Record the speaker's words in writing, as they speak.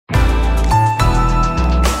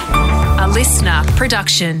listener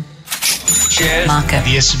production. Shares. Market.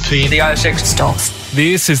 The S&P. The ASX. Stocks.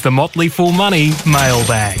 This is the Motley Fool Money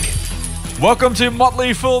Mailbag. Welcome to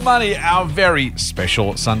Motley Fool Money, our very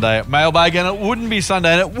special Sunday mailbag. And it wouldn't be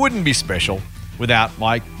Sunday and it wouldn't be special without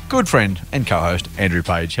my good friend and co-host, Andrew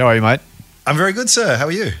Page. How are you, mate? I'm very good, sir. How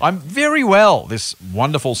are you? I'm very well this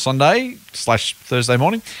wonderful Sunday/Thursday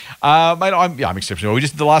morning. Mate, I'm exceptional. We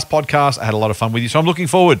just did the last podcast. I had a lot of fun with you. So I'm looking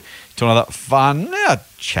forward to another fun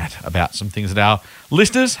chat about some things that our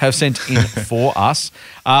listeners have sent in for us.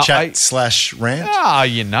 Chat/rant?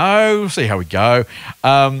 See how we go.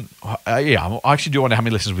 I actually do wonder how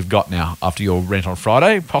many listeners we've got now after your rant on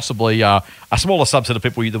Friday. Possibly a smaller subset of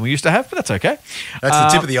people than we used to have, but that's okay. That's the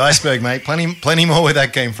tip of the iceberg, mate. Plenty more where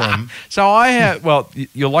that came from. So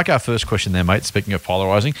you'll like our first question there, mate, speaking of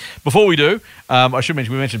polarising. Before we do, I should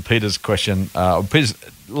mention, we mentioned Peter's question, Peter's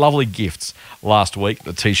lovely gifts last week,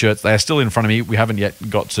 the T-shirts. They are still in front of me. We haven't yet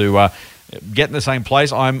got to get in the same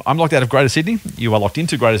place. I'm locked out of Greater Sydney. You are locked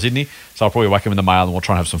into Greater Sydney, so I'll probably whack them in the mail and we'll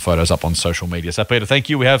try and have some photos up on social media. So, Peter, thank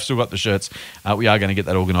you. We have still got the shirts. We are going to get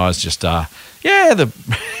that organised. Just, the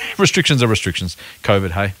restrictions are restrictions.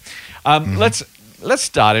 COVID, hey. Let's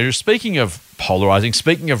start, Andrew. Speaking of polarising,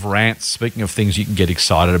 speaking of rants, speaking of things you can get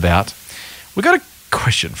excited about, we got a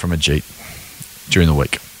question from Ajit during the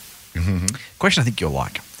week. Mm-hmm. Question I think you'll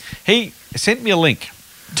like. He sent me a link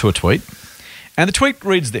to a tweet, and the tweet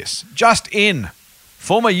reads this: just in,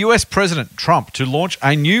 former US President Trump to launch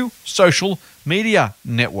a new social media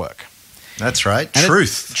network. That's right. And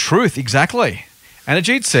Truth, exactly. And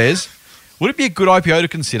Ajit says, would it be a good IPO to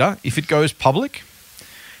consider if it goes public?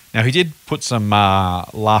 Now, he did put some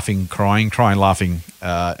laughing, crying, laughing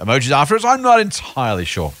emojis after it, so I'm not entirely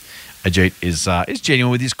sure Ajit is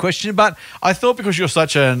genuine with his question, but I thought because you're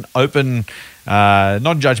such an open,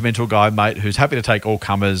 non-judgmental guy, mate, who's happy to take all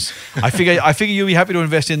comers, I figure you'll be happy to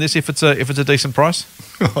invest in this if it's a decent price.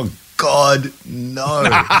 Oh God, no!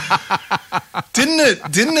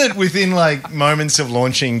 Didn't it within like moments of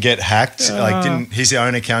launching get hacked? Didn't his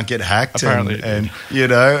own account get hacked? Apparently, and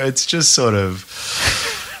it's just sort of.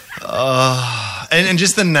 And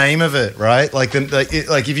just the name of it, right? Like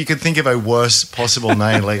if you could think of a worse possible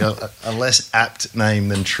name, like a less apt name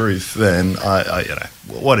than Truth, then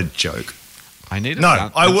what a joke.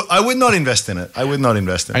 I would not invest in it. I would not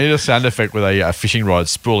invest in it. I need a sound effect with a fishing rod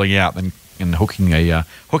spooling out and hooking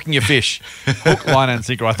your fish, hook, line, and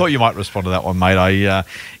sinker. I thought you might respond to that one, mate. I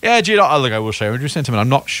will show you your sentiment. I'm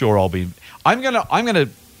not sure I'm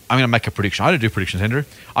gonna make a prediction. I don't do predictions, Andrew.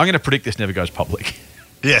 I'm gonna predict this never goes public.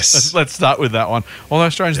 Yes. Let's start with that one. Although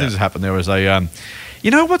strange things have happened. There was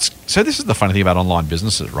so this is the funny thing about online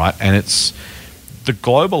businesses, right? And it's the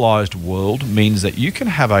globalized world means that you can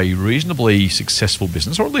have a reasonably successful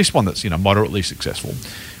business, or at least one that's, moderately successful,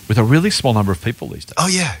 with a really small number of people these days. Oh,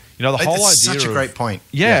 yeah. The whole idea such a great point.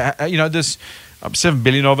 Yeah. There's 7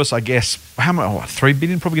 billion of us, I guess. How much? 3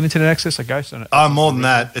 billion probably get internet access, I guess. More than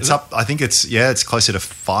that. It's up. I think it's closer to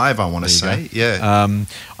 5. I want to say. Go. Yeah.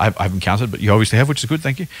 I haven't counted, but you obviously have, which is good.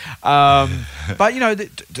 Thank you. But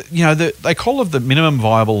they call it the minimum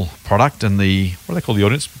viable product and the what do they call the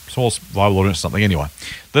audience? Small viable audience, something. Anyway,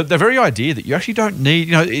 the very idea that you actually don't need.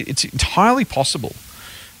 It's entirely possible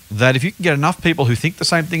that if you can get enough people who think the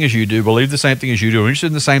same thing as you do, believe the same thing as you do, are interested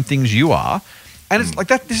in the same things you are. And it's like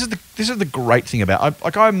that. This is the great thing about. I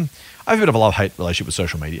have a bit of a love-hate relationship with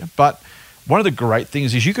social media, but one of the great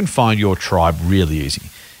things is you can find your tribe really easy.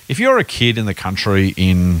 If you're a kid in the country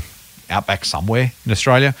in outback somewhere in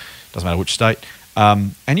Australia, doesn't matter which state,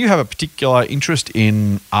 and you have a particular interest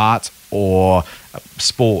in art or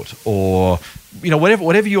sport or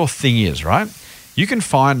whatever your thing is, right? You can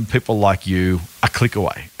find people like you a click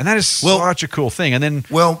away. And that is such a cool thing. And then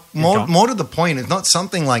more to the point, it's not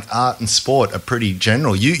something like art and sport are pretty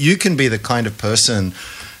general. You can be the kind of person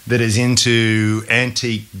that is into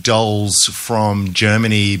antique dolls from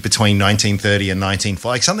Germany between 1930 and 1940,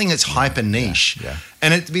 like something that's hyper niche. Yeah.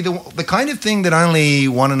 And it'd be the kind of thing that only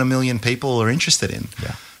 1 in a million people are interested in.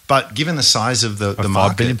 Yeah. But given the size of the 5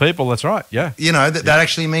 market, billion people, that's right, yeah. That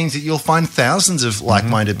actually means that you'll find thousands of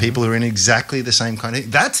like-minded people who are in exactly the same kind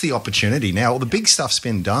of... That's the opportunity now. All the big stuff's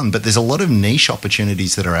been done, but there's a lot of niche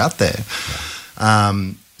opportunities that are out there.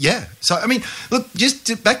 Yeah. So, I mean, look,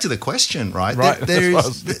 back to the question, right? Right. That's what I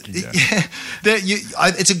was thinking,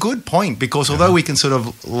 it's a good point because although we can sort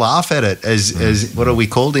of laugh at it as what are we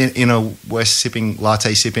called in a West sipping,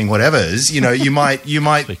 latte sipping, whatever's, you might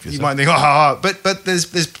think, but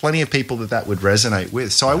there's plenty of people that would resonate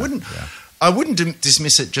with. So I wouldn't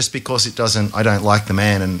dismiss it just because I don't like the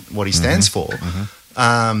man and what he stands for.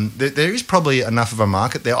 There is probably enough of a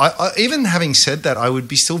market there. Even having said that, I would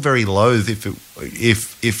be still very loath if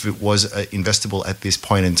it was investable at this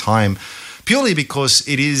point in time, purely because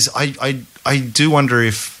it is. I do wonder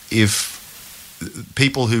if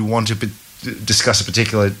people who want to discuss a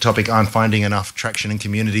particular topic aren't finding enough traction and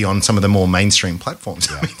community on some of the more mainstream platforms.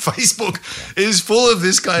 Yeah. I mean, Facebook is full of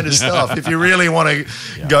this kind of stuff. If you really want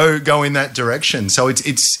to go in that direction, so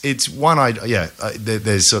it's one.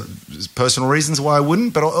 There's sort of personal reasons why I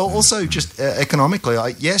wouldn't, but also just economically.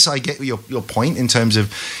 I get your point in terms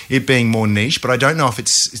of it being more niche, but I don't know if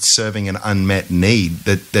it's serving an unmet need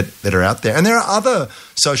that are out there. And there are other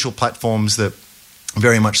social platforms that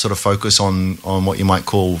very much sort of focus on what you might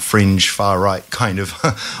call fringe far right kind of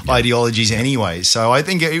ideologies anyway. So I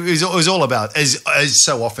think it was all about, as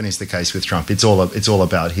so often is the case with Trump, it's all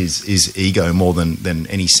about his ego more than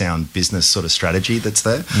any sound business sort of strategy that's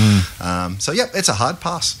there. So it's a hard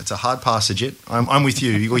pass. It's a hard pass, Ajit. I'm with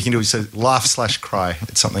you. What you can do is laugh/cry.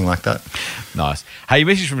 It's something like that. Nice. Hey, a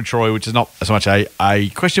message from Troy, which is not so much a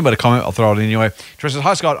question but a comment. I'll throw it in anyway. Troy says,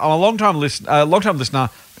 "Hi Scott, I'm a long-time listener,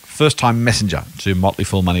 first-time messenger to Motley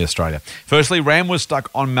Fool Money Australia. Firstly, Ram was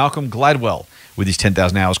stuck on Malcolm Gladwell with his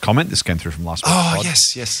 10,000 hours comment. This came through from last week. Oh,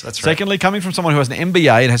 yes, that's right. Secondly, coming from someone who has an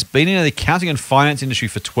MBA and has been in the accounting and finance industry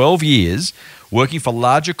for 12 years, working for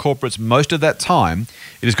larger corporates most of that time,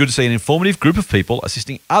 it is good to see an informative group of people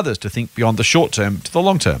assisting others to think beyond the short term to the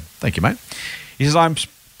long term." Thank you, mate. He says, "I'm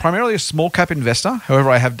primarily a small cap investor.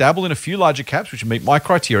 However, I have dabbled in a few larger caps which meet my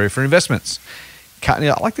criteria for investments. I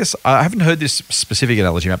like this. I haven't heard this specific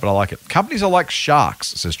analogy, Matt, but I like it. Companies are like sharks,"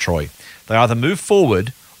 says Troy. "They either move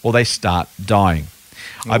forward or they start dying.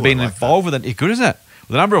 I've been involved with it. Good, isn't it?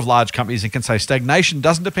 With a number of large companies, and can say stagnation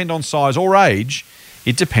doesn't depend on size or age.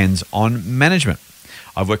 It depends on management.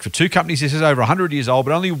 I've worked for two companies. This is over 100 years old,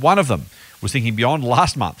 but only one of them was thinking beyond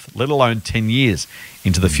last month, let alone 10 years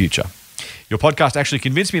into the future. Your podcast actually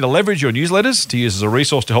convinced me to leverage your newsletters to use as a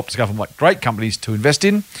resource to help discover what great companies to invest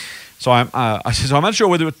in. So I'm unsure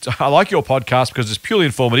whether I like your podcast because it's purely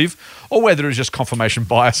informative or whether it's just confirmation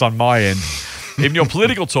bias on my end. Even your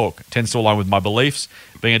political talk tends to align with my beliefs,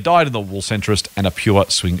 being a dyed-in-the-wool centrist and a pure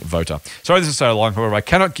swing voter. Sorry this is so long, however, I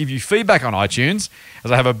cannot give you feedback on iTunes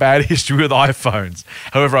as I have a bad history with iPhones.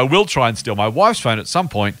 However, I will try and steal my wife's phone at some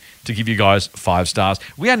point to give you guys 5 stars.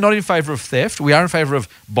 We are not in favour of theft. We are in favour of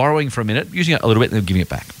borrowing for a minute, using it a little bit and then giving it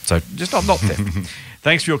back. So just not theft.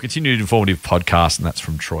 Thanks for your continued informative podcast," and that's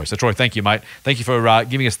from Troy. So, Troy, thank you, mate. Thank you for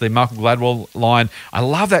giving us the Malcolm Gladwell line. I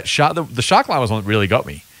love that shark. The shark line was one that really got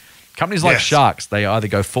me. Companies like sharks, they either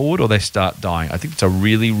go forward or they start dying. I think it's a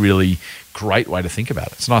really, really great way to think about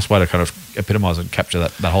it. It's a nice way to kind of epitomise and capture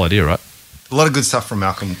that whole idea, right? A lot of good stuff from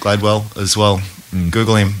Malcolm Gladwell as well.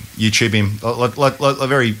 Google him, YouTube him. A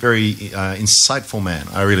very, very insightful man.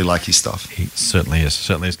 I really like his stuff. He certainly is.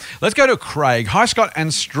 Let's go to Craig. "Hi, Scott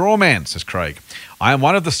and Strawman," says Craig. "I am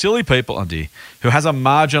one of the silly people, who has a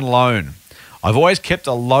margin loan. I've always kept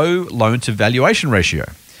a low loan-to-valuation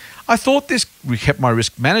ratio. I thought this kept my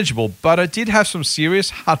risk manageable, but I did have some serious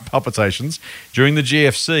heart palpitations during the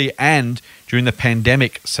GFC and during the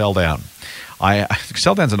pandemic sell-down.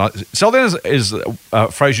 Sell down is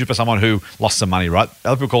a phrase used by someone who lost some money, right?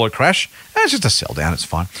 Other people call it a crash. It's just a sell down. It's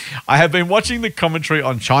fine. I have been watching the commentary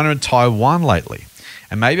on China and Taiwan lately,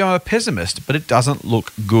 and maybe I'm a pessimist, but it doesn't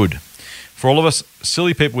look good. For all of us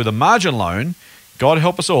silly people with a margin loan, God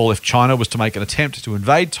help us all if China was to make an attempt to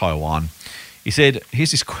invade Taiwan." He said,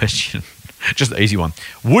 here's this question, just an easy one.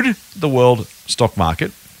 "Would the world stock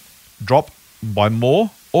market drop by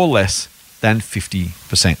more or less than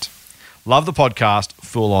 50%? Love the podcast,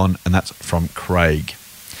 full on," and that's from Craig.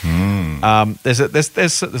 There's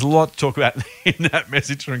a lot to talk about in that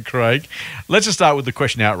message from Craig. Let's just start with the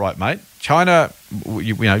question outright, mate. China,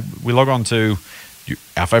 we log on to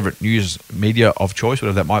our favourite news media of choice,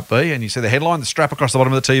 whatever that might be, and you see the headline, the strap across the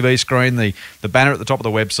bottom of the TV screen, the banner at the top of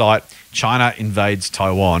the website, "China invades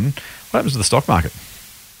Taiwan." What happens to the stock market?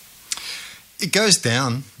 It goes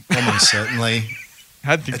down, almost certainly.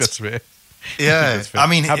 I don't think that's fair. Yeah, I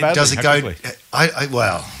mean, does it go? Quickly? I'd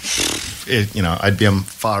be a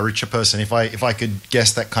far richer person if I could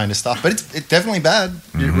guess that kind of stuff. But it's definitely bad,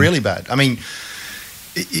 really bad. I mean,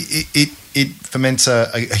 it foments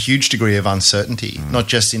a huge degree of uncertainty, not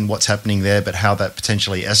just in what's happening there, but how that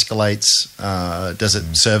potentially escalates. Does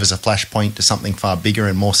it serve as a flashpoint to something far bigger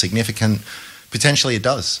and more significant? Potentially, it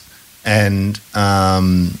does. And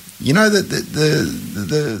the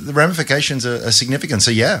ramifications are significant.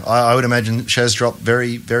 So I would imagine shares drop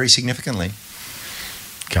very, very significantly.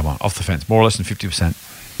 Come on, off the fence, more or less than 50%.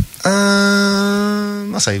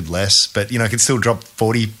 I'll say less, but it could still drop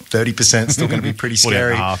 40, 30%. Still going to be pretty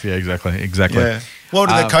scary. 40.5, yeah, exactly. Yeah. Well,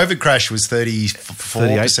 the COVID crash was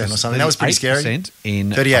 34% or something. That was pretty scary. 38%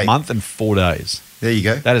 in 38. a month and 4 days. There you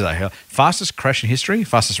go. That is a hell. Fastest crash in history,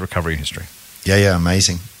 fastest recovery in history. Yeah,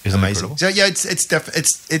 amazing. Isn't it amazing. incredible? So yeah,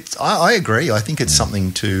 it's. I agree. I think it's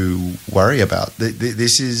something to worry about.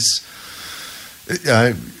 This is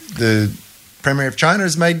the Premier of China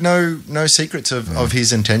has made no secrets of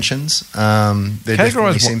his intentions. There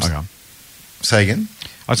definitely seems. Okay. Say again.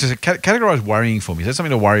 I was just categorize worrying for me. Is that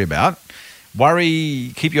something to worry about?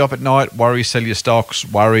 Worry, keep you up at night. Worry, sell your stocks.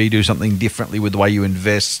 Worry, do something differently with the way you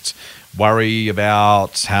invest. Worry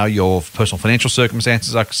about how your personal financial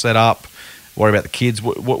circumstances are set up. Worry about the kids.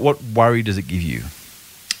 What worry does it give you?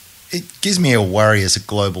 It gives me a worry as a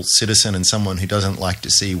global citizen and someone who doesn't like to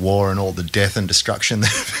see war and all the death and destruction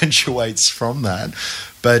that eventuates from that.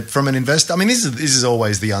 But from an investor, I mean, this is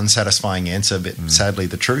always the unsatisfying answer. But sadly,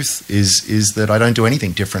 the truth is that I don't do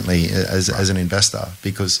anything differently as an investor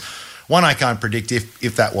because, one, I can't predict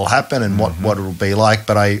if that will happen and what it will be like.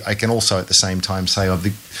 But I can also at the same time say of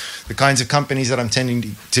the kinds of companies that I'm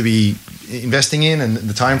tending to be investing in and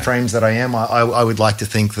the timeframes that I am, I would like to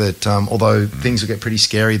think that although things will get pretty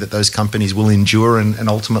scary, that those companies will endure and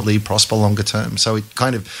ultimately prosper longer term. So you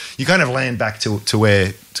kind of land back to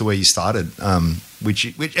where you started,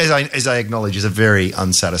 which as I acknowledge is a very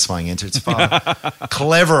unsatisfying answer. It's far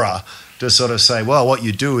cleverer to sort of say, well, what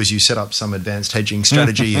you do is you set up some advanced hedging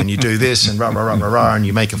strategy and you do this and rah, rah, rah, rah, rah, and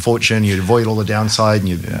you make a fortune, you avoid all the downside and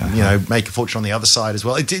you make a fortune on the other side as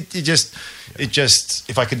well. It just,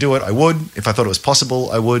 if I could do it, I would. If I thought it was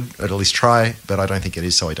possible, I would. I'd at least try, but I don't think it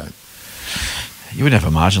is, so I don't. You wouldn't have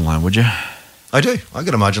a margin loan, would you? I do. I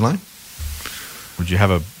got a margin loan. Would you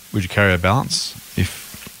carry a balance?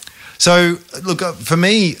 So, look, for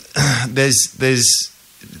me, there's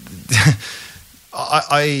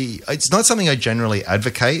it's not something I generally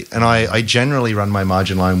advocate, and I generally run my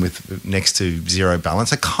margin loan with next to zero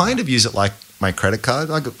balance. I kind of use it like my credit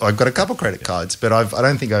card. I've got a couple credit cards, but I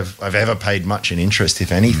don't think I've ever paid much in interest,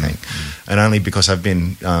 if anything, and only because I've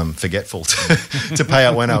been forgetful to pay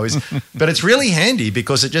out when I was. But it's really handy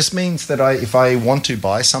because it just means that if I want to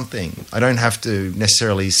buy something, I don't have to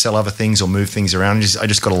necessarily sell other things or move things around. I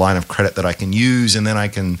just got a line of credit that I can use, and then I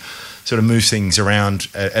can sort of move things around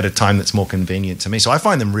at a time that's more convenient to me. So I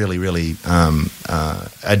find them really, really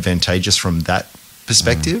advantageous from that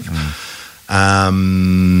perspective.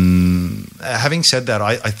 Having said that,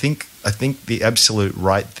 I think the absolute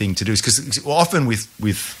right thing to do is because often with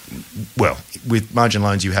margin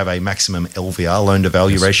loans you have a maximum LVR, loan to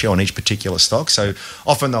value ratio on each particular stock. So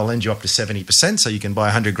often they'll lend you up to 70%, so you can buy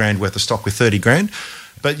 $100,000 worth of stock with $30,000.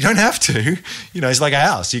 But you don't have to. It's like a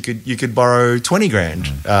house. You could borrow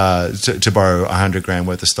 $20,000 to borrow $100,000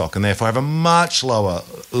 worth of stock, and therefore have a much lower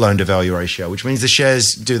loan to value ratio, which means the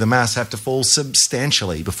shares, do the maths, have to fall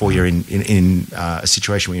substantially before you're in a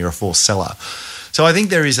situation where you're a forced seller. So I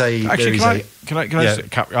think there is a. Actually, can I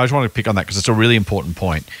just want to pick on that because it's a really important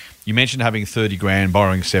point. You mentioned having $30,000,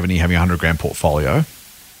 borrowing 70, having a $100,000 portfolio.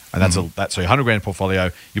 And that's so your $100,000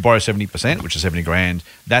 portfolio, you borrow 70%, which is $70,000.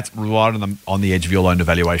 That's right on the edge of your loan to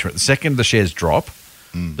valuation. The second the shares drop,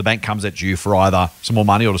 the bank comes at you for either some more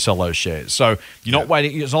money or to sell those shares. So you're not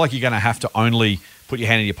waiting. It's not like you're going to have to only put your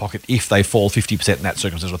hand in your pocket if they fall 50% in that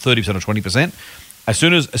circumstance, or 30% or 20%. As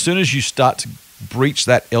soon as you start to breach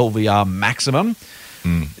that LVR maximum,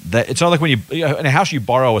 it's not like when in a house you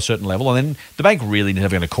borrow a certain level and then the bank really never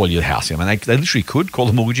going to call you the house in. I mean, they literally could call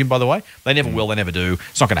the mortgage in, by the way. They never will, they never do.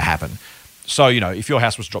 It's not going to happen. So, if your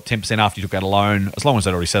house was dropped 10% after you took out a loan, as long as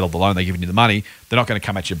they'd already settled the loan, they're giving you the money, they're not going to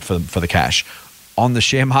come at you for the cash. On the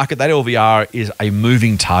share market, that LVR is a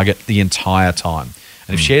moving target the entire time.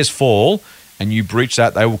 And if shares fall and you breach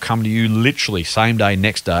that, they will come to you literally same day,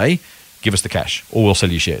 next day, give us the cash or we'll sell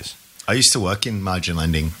you shares. I used to work in margin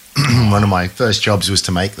lending. One of my first jobs was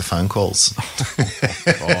to make the phone calls.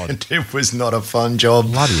 And it was not a fun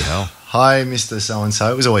job. Bloody hell. Hi, Mr.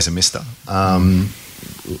 So-and-so. It was always a Mr.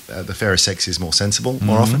 The fairer sex is more sensible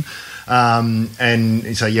more often. And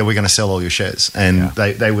he'd say, yeah, we're going to sell all your shares. And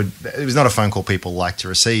they would, it was not a phone call people like to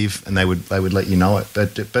receive, and they would let you know it.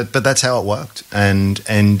 But that's how it worked. And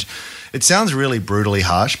it sounds really brutally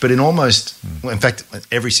harsh, but in fact,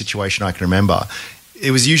 every situation I can remember, it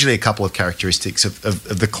was usually a couple of characteristics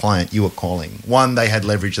of the client you were calling. One, they had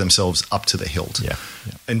leveraged themselves up to the hilt. Yeah.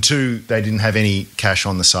 And two, they didn't have any cash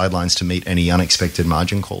on the sidelines to meet any unexpected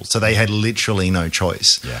margin calls. So they had literally no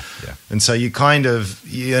choice. Yeah. And so you kind of,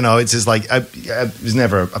 it's just like, it was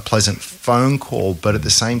never a pleasant phone call, but at the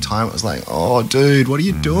same time, it was like, oh, dude, what are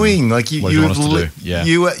you doing? Like what do you want us to do? Yeah.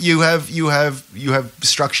 You have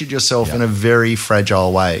structured yourself in a very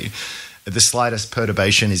fragile way. the slightest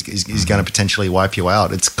perturbation is going to potentially wipe you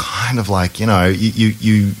out. It's kind of like, you've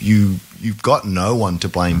got no one to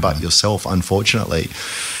blame but yourself, unfortunately.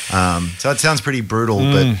 So it sounds pretty brutal,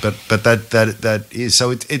 but that is.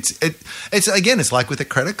 So it's again, it's like with a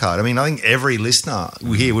credit card. I mean, I think every listener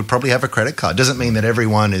here would probably have a credit card. Doesn't mean that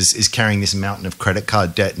everyone is carrying this mountain of credit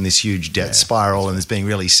card debt and this huge debt spiral and is being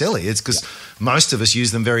really silly. It's because most of us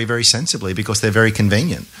use them very, very sensibly because they're very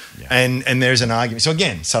convenient. Yeah. And there's an argument. So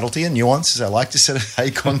again, subtlety and nuance, as I like to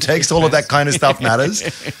say, context, all of that kind of stuff matters.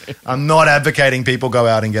 I'm not advocating people go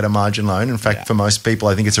out and get a margin loan. In fact, for most people,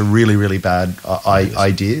 I think it's a really, really bad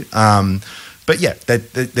idea. But yeah,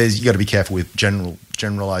 there's you got to be careful with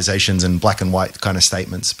generalizations and black and white kind of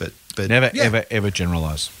statements. But never, ever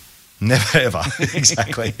generalize. Never ever.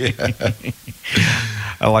 Exactly. Yeah.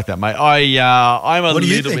 I like that, mate. I'm a What do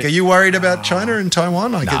you little think? bit. Are you worried about China and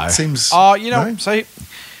Taiwan? Like No. it seems. No? No?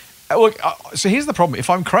 Look. So here's the problem. If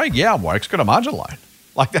I'm Craig, I'm worried. It's got a margin loan.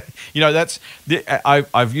 Like that, that's.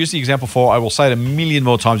 I've used the example before. I will say it a million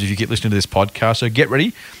more times if you keep listening to this podcast. So get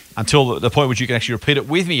ready until the point which you can actually repeat it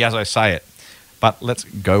with me as I say it. But let's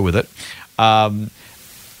go with it.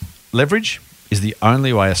 Leverage is the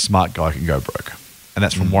only way a smart guy can go broke. And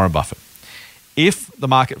that's from Warren Buffett. If the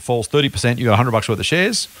market falls 30%, you got $100 worth of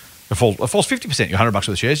shares. It falls 50%, you got $100 worth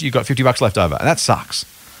of shares. You've got $50 left over, and that sucks.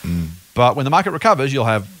 But when the market recovers, you'll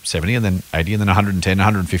have 70, and then 80, and then 110,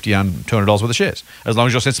 150, and $200 worth of shares, as long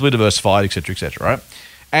as you're sensibly diversified, et cetera, right?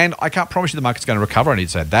 And I can't promise you the market's going to recover. I need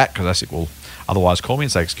to say that because I think will otherwise call me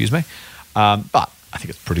and say, excuse me. But I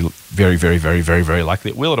think it's pretty, very, very, very, very, very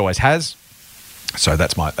likely it will. It always has. So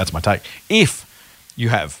that's my take. If you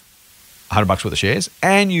have $100 worth of shares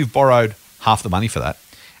and you've borrowed half the money for that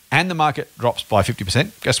and the market drops by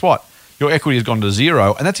 50%, guess what? Your equity has gone to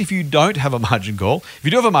zero, and that's if you don't have a margin call. If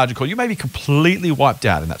you do have a margin call, you may be completely wiped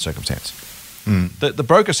out in that circumstance. The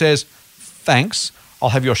broker says, thanks, I'll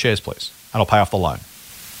have your shares, please, and I'll pay off the loan.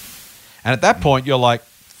 And at that point, you're like,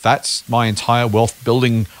 that's my entire wealth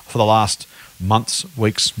building for the last months,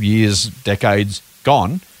 weeks, years, decades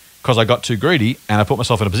gone because I got too greedy and I put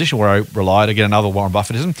myself in a position where I relied, again, another Warren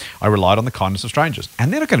Buffettism, I relied on the kindness of strangers.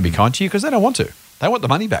 And they're not going to be kind to you because they don't want to. They want the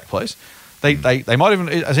money back, please. They might even,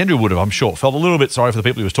 as Andrew would have, I'm sure, felt a little bit sorry for the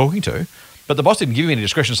people he was talking to, but the boss didn't give him any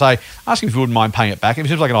discretion to say, ask him if he wouldn't mind paying it back. If he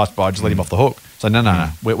seems like a nice guy, just let him off the hook. So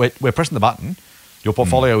no. We're pressing the button. Your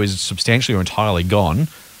portfolio is substantially or entirely gone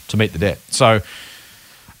to meet the debt. So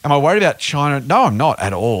am I worried about China? No, I'm not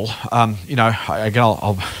at all. I'll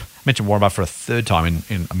mention Warren Buffett for a third time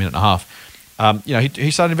in a minute and a half. He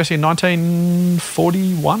started investing in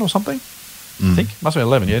 1941 or something. I think. Must have been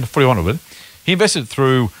 11, 41 or bit. He invested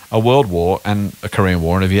through a world war and a Korean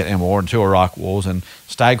war and a Vietnam war and 2 Iraq wars and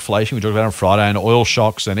stagflation, we talked about on Friday, and oil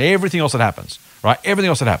shocks and everything else that happens, right? Everything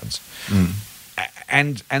else that happens.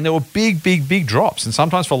 And there were big drops, and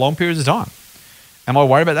sometimes for long periods of time. Am I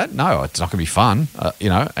worried about that? No, it's not going to be fun,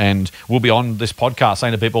 and we'll be on this podcast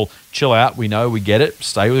saying to people, chill out, we know, we get it,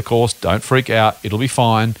 stay with the course, don't freak out, it'll be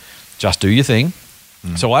fine, just do your thing.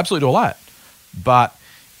 So we'll absolutely do all that. But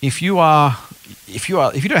if you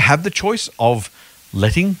don't have the choice of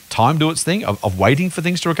letting time do its thing, of waiting for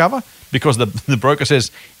things to recover, because the broker says,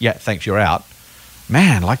 yeah, thanks, you're out,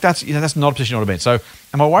 man, like that's not a position you want to be in. So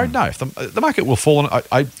am I worried? No. If the market will fall,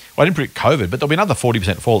 I didn't predict COVID, but there'll be another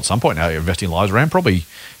 40% fall at some point now. You're investing lives around, probably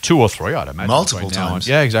 2 or 3, I'd imagine. Multiple times.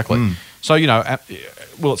 Yeah, exactly. So,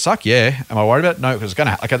 will it suck? Yeah. Am I worried about it? No, because it's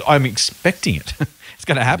going to I'm expecting it. It's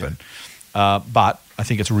going to happen. Yeah. But I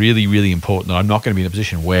think it's really, really important that I'm not going to be in a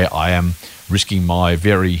position where I am risking my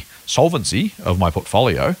very solvency of my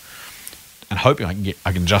portfolio and hoping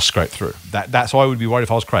I can just scrape through. That's why I would be worried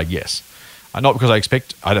if I was Craig, yes. Not because I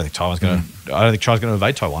don't think China's going to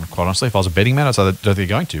invade Taiwan, quite honestly. If I was a betting man, I'd say I don't think they're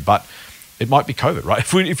going to. But it might be COVID, right?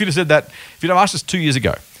 If you'd have said that, if you'd have asked us 2 years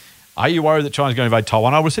ago, are you worried that China's going to invade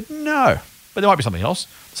Taiwan? I would have said no. But there might be something else.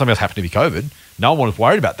 Something else happened to be COVID. No one was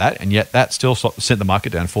worried about that, and yet that still sent the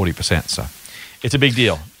market down 40%. So it's a big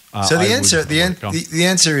deal. So the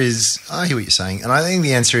answer is, I hear what you're saying, and I think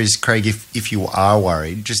the answer is, Craig, if you are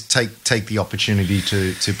worried, just take the opportunity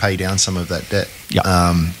to pay down some of that debt. Yeah.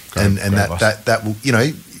 That will,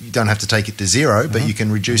 you don't have to take it to zero, but you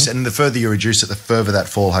can reduce it, and the further you reduce it, the further that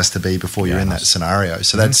fall has to be before you're in that scenario.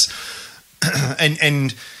 So that's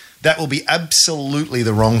and that will be absolutely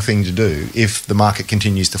the wrong thing to do if the market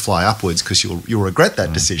continues to fly upwards, because you'll regret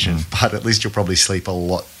that decision, but at least you'll probably sleep a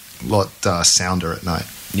lot sounder at night.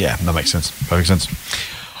 Yeah, that makes sense. Perfect sense.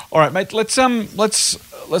 All right, mate. Let's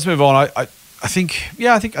move on. I think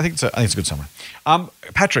it's a good summary.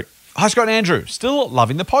 Patrick, hi Scott and Andrew. Still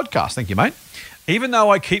loving the podcast. Thank you, mate. Even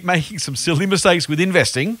though I keep making some silly mistakes with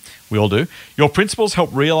investing, we all do, your principles help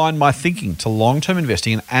realign my thinking to long-term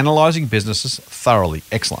investing and analysing businesses thoroughly.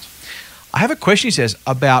 Excellent. I have a question, he says,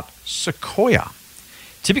 about Sequoia.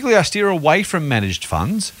 Typically, I steer away from managed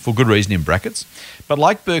funds, for good reason in brackets, but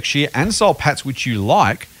like Berkshire and Soul Patts, which you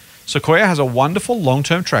like, Sequoia has a wonderful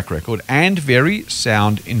long-term track record and very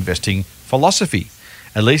sound investing philosophy,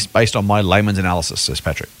 at least based on my layman's analysis, says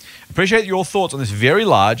Patrick. Appreciate your thoughts on this very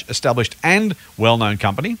large, established and well-known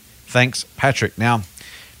company. Thanks, Patrick. Now,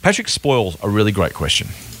 Patrick spoils a really great question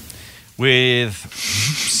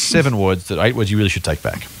with 8 words you really should take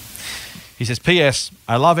back. He says, P.S.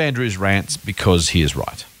 I love Andrew's rants because he is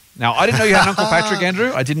right. Now, I didn't know you had an Uncle Patrick,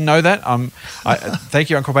 Andrew. I didn't know that. Thank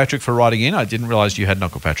you, Uncle Patrick, for writing in. I didn't realise you had an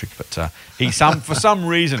Uncle Patrick, but he for some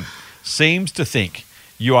reason seems to think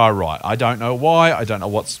you are right. I don't know why. I don't know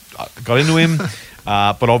what's got into him,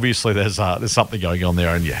 but obviously there's something going on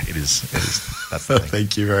there, and yeah, it is. That's the thing.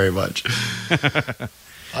 Thank you very much.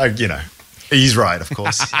 He's right, of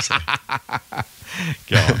course. So.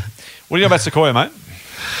 Go on. What do you know about Sequoia, mate?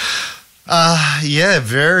 Yeah,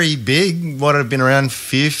 very big. What had been around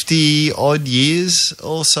 50 odd years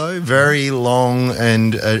or so. Very long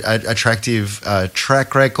and attractive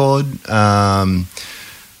track record.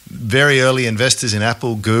 Very early investors in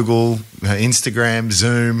Apple, Google, Instagram,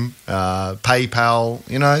 Zoom, PayPal.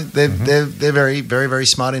 They're very, very, very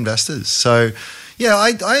smart investors. So, yeah,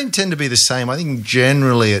 I tend to be the same. I think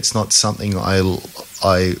generally it's not something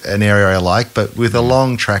an area I like, but with a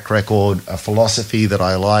long track record, a philosophy that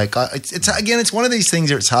I like. It's one of these things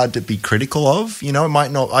that it's hard to be critical of. It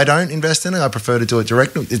might not. I don't invest in it. I prefer to do it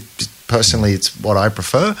directly. Personally, it's what I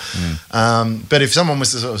prefer. But if someone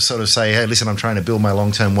was to sort of say, "Hey, listen, I'm trying to build my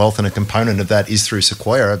long-term wealth, and a component of that is through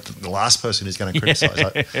Sequoia," the last person who's going to criticize.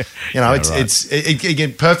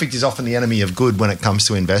 Again, perfect is often the enemy of good when it comes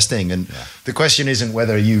to investing. And the question isn't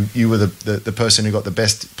whether you were the person who got the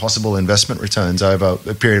best possible investment returns over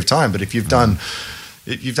a period of time, but if you've done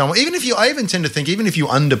well, I even tend to think even if you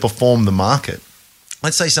underperform the market.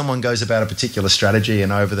 Let's say someone goes about a particular strategy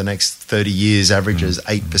and over the next 30 years averages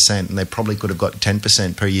 8%, and they probably could have got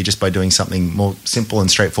 10% per year just by doing something more simple and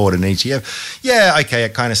straightforward in each year. Yeah, okay,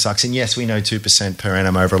 it kind of sucks. And yes, we know 2% per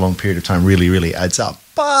annum over a long period of time really, really adds up.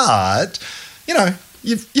 But,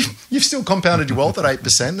 you've still compounded your wealth at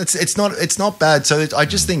 8%. It's not bad. So I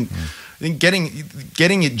just think getting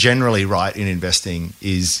it generally right in investing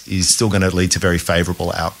is still going to lead to very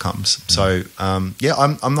favourable outcomes. So I'm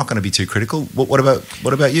not going to be too critical. What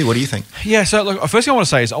about you? What do you think? Yeah. So look, first thing I want to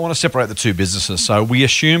say is I want to separate the two businesses. So we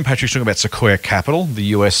assume Patrick's talking about Sequoia Capital, the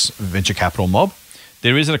US venture capital mob.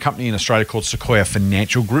 There is a company in Australia called Sequoia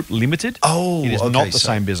Financial Group Limited. Oh, it is not the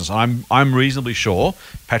same business. I'm reasonably sure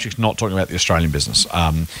Patrick's not talking about the Australian business.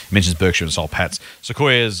 He mentions Berkshire and Soul Patts.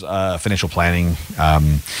 Sequoia's financial planning,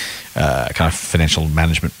 kind of financial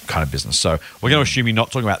management kind of business. So we're going to assume you're not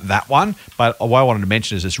talking about that one. But what I wanted to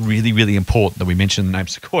mention is it's really, really important that we mention the name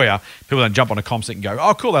Sequoia. People don't jump on a CommSec and go,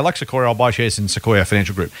 "Oh, cool, I like Sequoia. I'll buy shares in Sequoia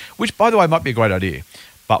Financial Group," which, by the way, might be a great idea.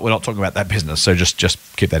 But we're not talking about that business. So just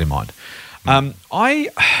keep that in mind. I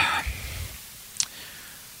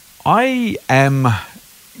am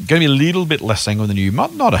going to be a little bit less sanguine than you,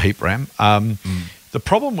 not a heap, Ram. The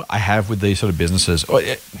problem I have with these sort of businesses,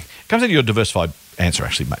 it comes into your diversified answer,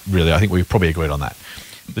 actually, mate, really. I think we probably agreed on that.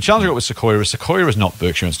 The challenge I got with Sequoia is not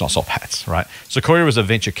Berkshire and it's not Soul Patts, right? Sequoia is a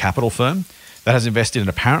venture capital firm that has invested in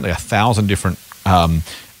apparently 1,000 different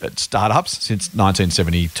startups since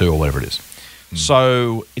 1972 or whatever it is.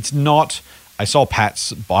 So it's not a Soul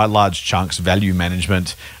Patts, buy large chunks, value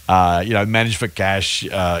management, manage for cash,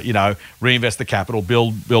 reinvest the capital,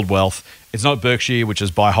 build wealth. It's not Berkshire, which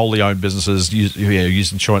is buy wholly owned businesses,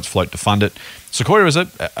 use insurance float to fund it. Sequoia is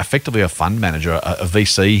effectively a fund manager, a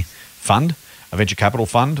VC fund, a venture capital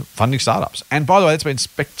fund, funding startups. And by the way, that's been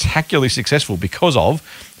spectacularly successful because of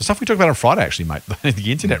the stuff we talked about on Friday, actually, mate.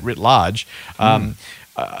 The internet writ large.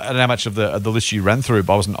 I don't know how much of the list you ran through,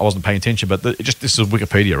 but I wasn't paying attention. But this is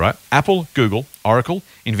Wikipedia, right? Apple, Google, Oracle,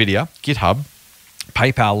 Nvidia, GitHub,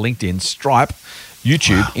 PayPal, LinkedIn, Stripe,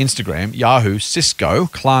 YouTube, Instagram, Yahoo, Cisco,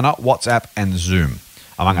 Klarna, WhatsApp, and Zoom,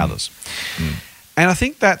 among others. And I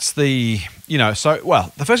think that's the first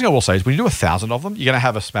thing I will say is when you do 1,000 of them, you're going to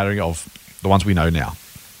have a smattering of the ones we know now.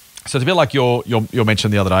 So it's a bit like your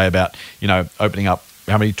mention the other day about opening up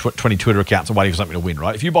how many 20 Twitter accounts and waiting for something to win,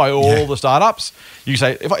 right? If you buy all the startups, you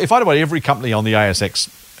say, if I'd bought every company on the ASX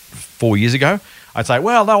 4 years ago, I'd say,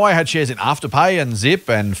 well, no, I had shares in Afterpay and Zip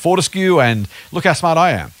and Fortescue and look how smart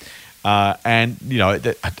I am.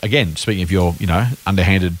 Again, speaking of your,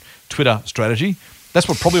 underhanded Twitter strategy, that's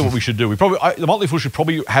probably what we should do. The Motley Fool should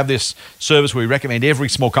probably have this service where we recommend every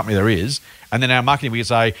small company there is, And then our marketing, we could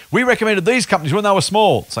say, we recommended these companies when they were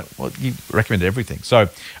small. It's like, well, you recommended everything. So,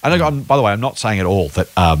 and by the way, I'm not saying at all that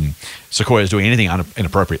Sequoia is doing anything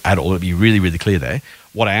inappropriate at all. It'll be really, really clear there.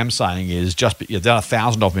 What I am saying is you've done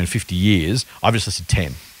 1,000 of them in 50 years. I've just listed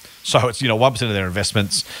 10. So it's 1% of their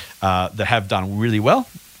investments that have done really well.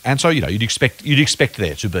 And so, you'd expect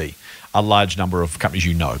there to be a large number of companies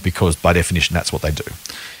because by definition, that's what they do.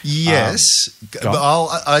 Yes, but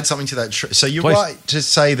I'll add something to that. So you're Please. right to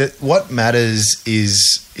say that what matters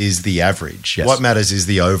is the average. Yes. What matters is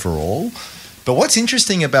the overall. But what's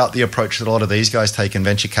interesting about the approach that a lot of these guys take and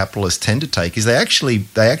venture capitalists tend to take is they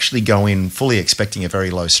actually go in fully expecting a very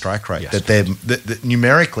low strike rate. Yes. That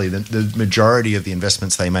numerically, the majority of the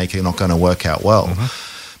investments they make are not going to work out well. Mm-hmm.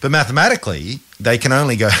 But mathematically, they can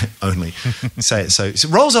only go say it so it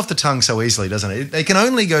rolls off the tongue so easily, doesn't it? They can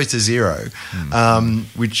only go to zero,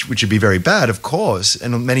 which would be very bad, of course,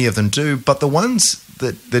 and many of them do. But the ones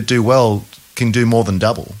that do well can do more than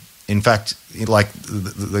double. In fact, like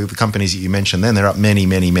the companies that you mentioned, then they're up many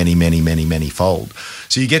fold.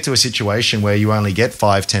 So you get to a situation where you only get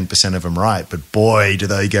 5-10% of them right, but boy, do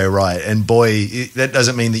they go right. And boy, that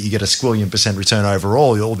doesn't mean that you get a squillion% return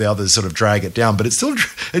overall. All the others sort of drag it down, but you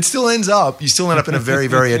still end up in a very,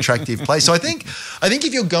 very attractive place. So I think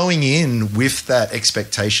if you're going in with that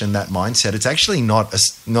expectation, that mindset, it's actually not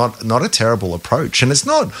a terrible approach. And it's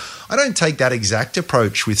not. I don't take that exact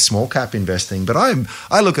approach with small cap investing, but I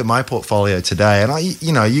look at my portfolio today, and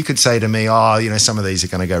you could say to me, some of these are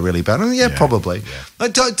going to go really bad. Probably. Yeah.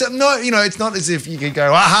 But no, it's not as if you could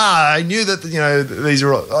go, aha, I knew that, these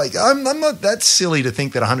are all, like, I'm not that silly to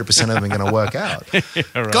think that 100% of them are going to work out.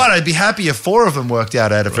 Right. God, I'd be happy if 4 of them worked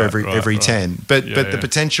out of every 10. But the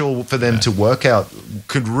potential for them to work out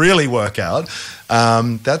could really work out.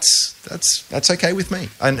 That's okay with me,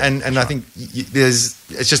 and I think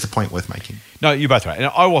it's just a point worth making. No, you're both right. And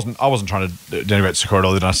I wasn't trying to denigrate Sequoia at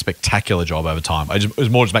all. They've done a spectacular job over time. It was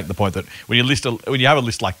more just making the point that when you have a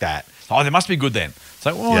list like that, they must be good then.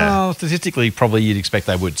 So statistically, probably you'd expect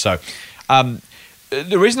they would. So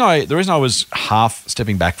the reason I was half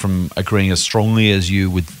stepping back from agreeing as strongly as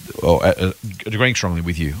you agreeing strongly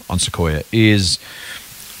with you on Sequoia is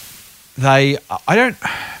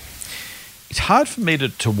it's hard for me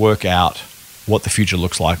to work out what the future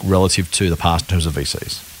looks like relative to the past in terms of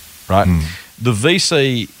VCs, right? The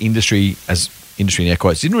VC industry, as industry in air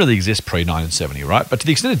quotes, didn't really exist pre-1970, right? But to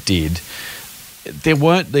the extent it did, there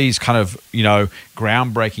weren't these kind of,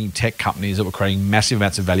 groundbreaking tech companies that were creating massive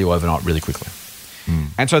amounts of value overnight really quickly.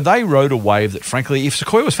 And so they rode a wave that, frankly, if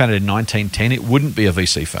Sequoia was founded in 1910, it wouldn't be a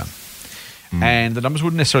VC firm. And the numbers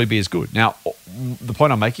wouldn't necessarily be as good. Now, the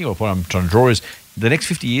point I'm making, or the point I'm trying to draw is the next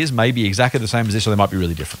 50 years may be exactly the same as this, or they might be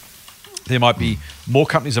really different. There might be more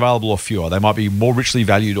companies available or fewer. They might be more richly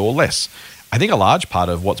valued or less. I think a large part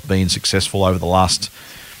of what's been successful over the last,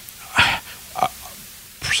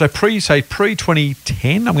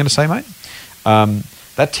 pre-2010, I'm going to say, mate,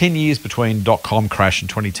 that 10 years between .com crash and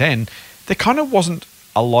 2010, there kind of wasn't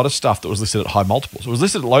a lot of stuff that was listed at high multiples. It was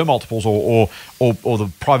listed at low multiples, or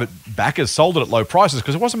the private backers sold it at low prices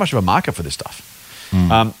because there wasn't much of a market for this stuff.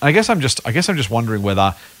 I guess I'm just wondering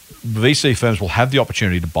whether VC firms will have the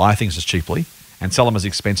opportunity to buy things as cheaply and sell them as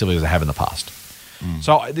expensively as they have in the past.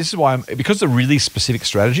 So this is why because it's a really specific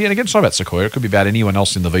strategy, and again, it's not about Sequoia, it could be about anyone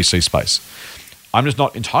else in the VC space. I'm just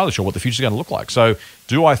not entirely sure what the future is going to look like. So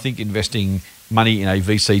do I think investing money in a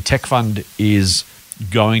VC tech fund is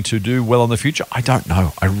going to do well in the future? I don't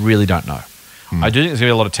know. I really don't know. I do think there's going to be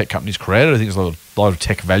a lot of tech companies created. I think there's a lot of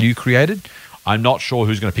tech value created. I'm not sure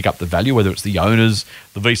who's going to pick up the value, whether it's the owners,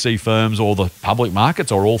 the VC firms, or the public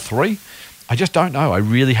markets, or all three. I just don't know. I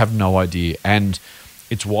really have no idea. And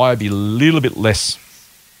it's why I'd be a little bit less,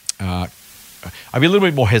 I'd be a little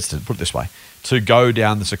bit more hesitant, put it this way, to go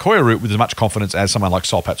down the Sequoia route with as much confidence as someone like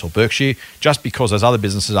Soul Patts or Berkshire, just because those other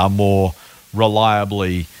businesses are more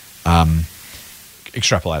reliably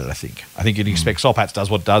extrapolated, I think you'd expect Soul Patts does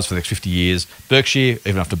what it does for the next 50 years. Berkshire,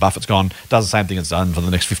 even after Buffett's gone, does the same thing it's done for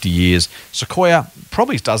the next 50 years. Sequoia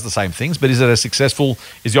probably does the same things, but is it as successful?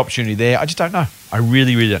 Is the opportunity there? I just don't know. I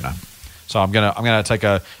really, really don't know. So I'm gonna take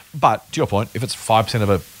but to your point, if it's 5% of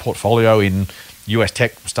a portfolio in US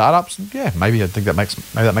tech startups, maybe I think that makes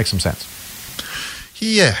some sense.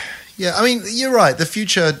 Yeah. I mean, you're right. The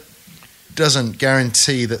future doesn't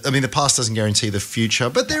guarantee that. I mean, the past doesn't guarantee the future,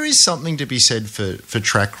 but there is something to be said for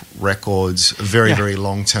track records, very, very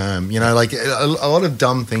long term. Like a lot of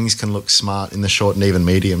dumb things can look smart in the short and even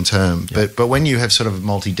medium term, but when you have sort of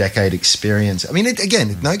multi-decade experience, I mean,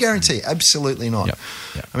 again, no guarantee, absolutely not. Yep.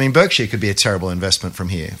 I mean, Berkshire could be a terrible investment from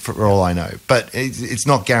here, for all I know, but it's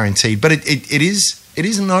not guaranteed. But it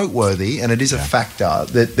is noteworthy, and it is a factor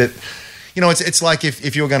that it's like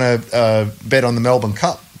if you're going to bet on the Melbourne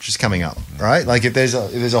Cup, which is coming up, right? Like if there's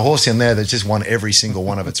a horse in there that's just won every single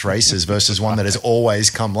one of its races versus one that has always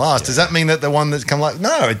come last, does that mean that the one that's come last?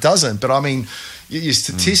 No, it doesn't. But I mean, you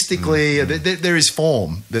statistically, there is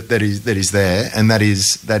form that is there, and that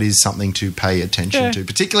is something to pay attention to,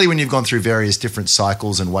 particularly when you've gone through various different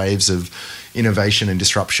cycles and waves of innovation and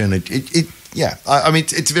disruption. I mean,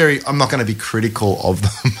 it's very. I'm not going to be critical of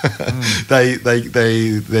them.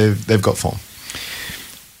 They've got form.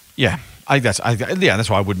 Yeah. That's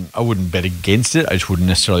why I wouldn't bet against it. I just wouldn't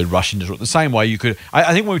necessarily rush into it. The same way you could.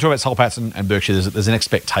 I think when we talk about Soul Patts and Berkshire, there's an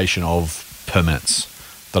expectation of permanence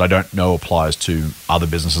that I don't know applies to other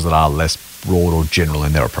businesses that are less broad or general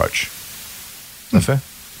in their approach. Is that fair?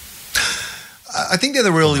 I think they're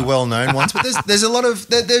the really well-known ones, but there's a lot of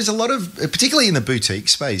particularly in the boutique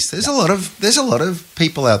space. There's a lot of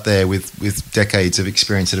people out there with decades of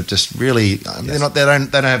experience that have just really they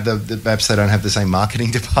don't have perhaps they don't have the same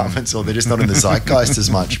marketing departments, or they're just not in the zeitgeist as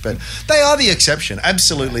much. But they are the exception.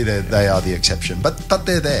 Absolutely, they are the exception. But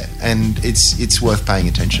they're there, and it's worth paying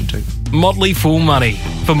attention to. Motley Fool Money.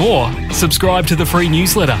 For more, subscribe to the free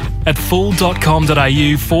newsletter at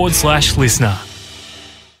fool.com.au/listener.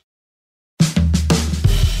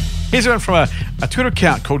 Here's one from a Twitter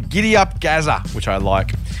account called Giddy Up Gaza, which I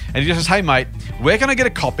like. And he just says, hey, mate, where can I get a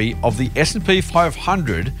copy of the S&P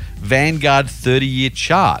 500 Vanguard 30-year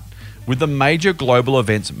chart with the major global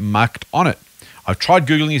events marked on it? I've tried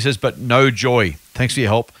Googling, he says, but no joy. Thanks for your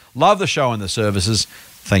help. Love the show and the services.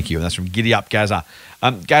 Thank you. And that's from Giddy Up Gaza.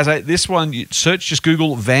 Gaza, this one, you search, just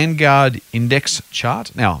Google Vanguard Index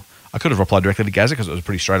chart. Now, I could have replied directly to Gaza because it was a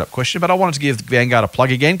pretty straight-up question, but I wanted to give Vanguard a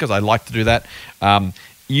plug again because I like to do that.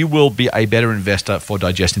 You will be a better investor for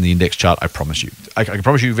digesting the index chart, I promise you. I can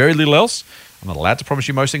promise you very little else. I'm not allowed to promise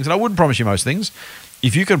you most things, and I wouldn't promise you most things.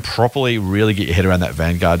 If you can properly really get your head around that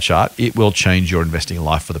Vanguard chart, it will change your investing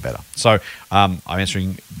life for the better. So I'm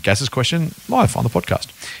answering Gaz's question live on the podcast.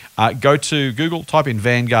 Go to Google, type in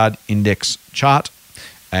Vanguard Index Chart,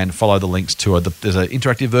 and follow the links to it. There's an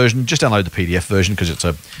interactive version. Just download the PDF version because it's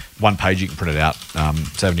a one page. You can print it out. I'm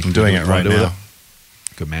doing it right now.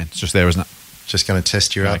 Good man. It's just there, isn't it? Just going to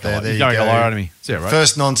test you out there. There you go. go. Out of me. Is that right?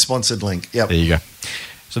 First non-sponsored link. Yep. There you go.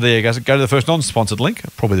 So there you go. So go to the first non-sponsored link,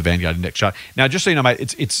 probably the Vanguard Index chart. Now, just so you know,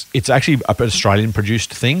 mate, it's actually an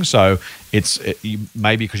Australian-produced thing. So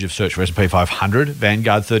maybe because you've searched for S&P 500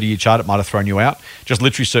 Vanguard 30-year chart, it might have thrown you out. Just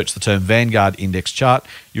literally search the term Vanguard Index chart.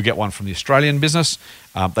 You'll get one from the Australian business.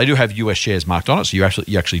 They do have US shares marked on it, so you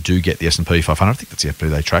actually do get the S&P 500. I think that's the S&P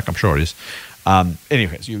they track. I'm sure it is.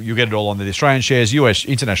 Anyways, you get it all on the Australian shares, US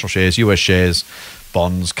international shares, US shares,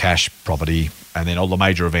 bonds, cash, property, and then all the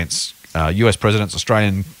major events. US presidents,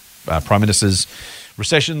 Australian prime ministers,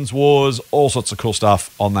 recessions, wars, all sorts of cool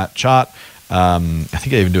stuff on that chart. I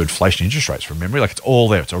think they even do inflation interest rates from memory. Like, it's all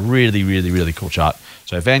there. It's a really, really, really cool chart.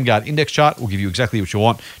 So Vanguard Index chart will give you exactly what you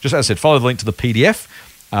want. Just as I said, follow the link to the PDF.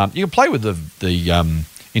 You can play with the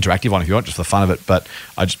interactive one if you want, just for the fun of it. But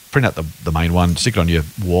I just print out the main one, stick it on your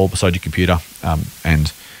wall beside your computer,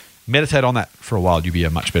 and meditate on that for a while. You'll be a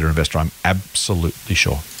much better investor, I'm absolutely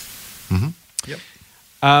sure. Mm-hmm. Yep.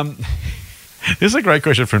 This is a great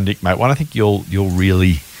question from Nick, mate. One I think you'll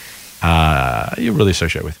really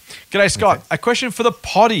associate with. G'day, Scott. Okay. A question for the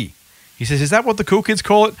potty. He says, is that what the cool kids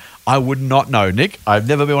call it? I would not know, Nick. I've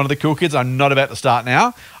never been one of the cool kids. I'm not about to start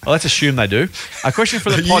now. Let's assume they do. A question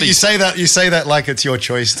for the potty. You say that like it's your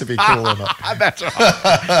choice to be cool or not. That's right.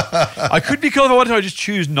 I could be cool if I wanted to. I just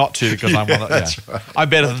choose not to because I'm one of them. Yeah. Right. I'm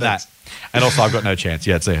better than that. And also, I've got no chance.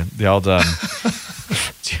 Yeah, it's the old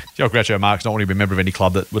Groucho Marx not wanting to be a member of any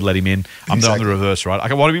club that would let him in. I'm on the reverse, right?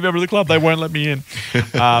 I want to be a member of the club. They won't let me in.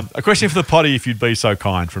 A question for the potty, if you'd be so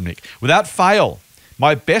kind, from Nick. Without fail,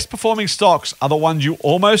 my best performing stocks are the ones you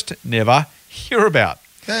almost never hear about.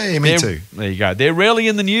 Hey, me too. There you go. They're rarely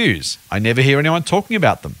in the news. I never hear anyone talking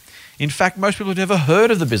about them. In fact, most people have never heard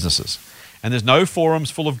of the businesses. And there's no forums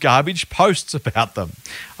full of garbage posts about them.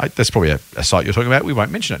 That's probably a site you're talking about. We won't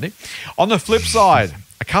mention it, Nick. On the flip side,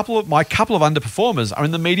 a couple of underperformers are in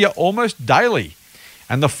the media almost daily.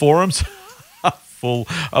 And the forums are full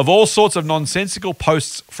of all sorts of nonsensical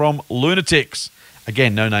posts from lunatics.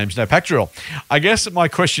 Again, no names, no pack drill. I guess my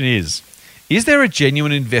question is there a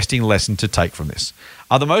genuine investing lesson to take from this?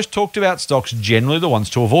 Are the most talked about stocks generally the ones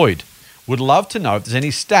to avoid? Would love to know if there's any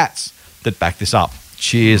stats that back this up.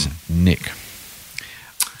 Cheers, Nick.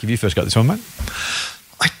 Give you first go at this one, mate.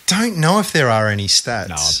 I don't know if there are any stats.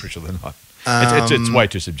 No, I'm pretty sure they're not. It's way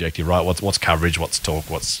too subjective, right? What's coverage? What's talk?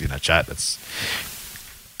 What's chat?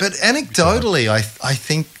 But anecdotally, I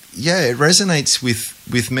think it resonates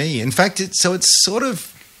with me. In fact, it's sort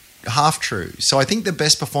of half true. So I think the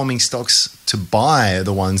best performing stocks to buy are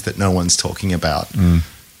the ones that no one's talking about.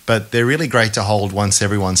 But they're really great to hold once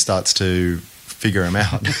everyone starts to figure them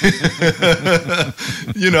out.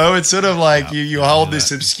 It's sort of like you hold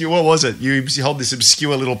this obscure, what was it? You hold this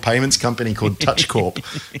obscure little payments company called Touch Corp.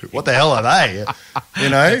 What the hell are they?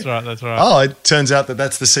 That's right. Oh, it turns out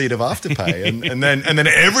that's the seed of Afterpay, and then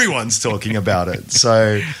everyone's talking about it.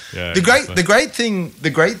 So the great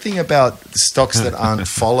thing about stocks that aren't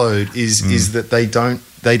followed is that they don't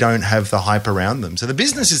have the hype around them. So the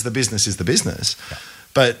business is the business. Yeah.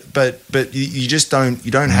 But you just don't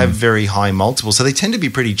have very high multiples, so they tend to be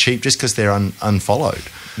pretty cheap just because they're unfollowed.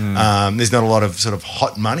 There's not a lot of sort of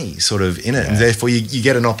hot money sort of in it, and therefore you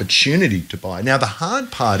get an opportunity to buy. Now the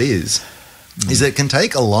hard part is that it can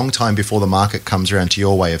take a long time before the market comes around to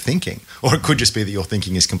your way of thinking, or it could just be that your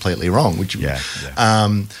thinking is completely wrong. Which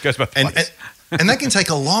goes both ways. And that can take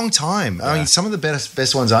a long time. Yeah. I mean, some of the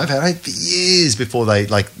best ones I've had years before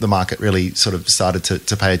the market really sort of started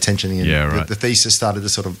to pay attention and the thesis started to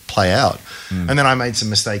sort of play out. And then I made some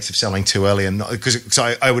mistakes of selling too early, and because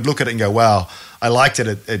I would look at it and go, wow, I liked it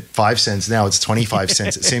at 5 cents. Now it's 25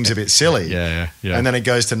 cents. It seems a bit silly. Yeah. And then it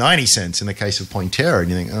goes to 90 cents in the case of Pointera, and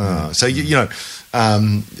you think, oh. So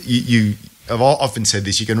I've often said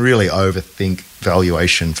this, you can really overthink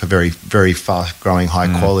valuation for very, very fast-growing,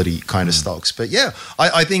 high-quality kind of stocks. But yeah,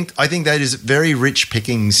 I think that is very rich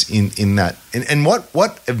pickings in that. And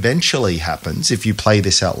what eventually happens, if you play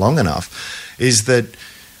this out long enough, is that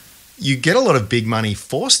you get a lot of big money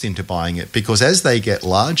forced into buying it, because as they get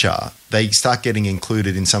larger, they start getting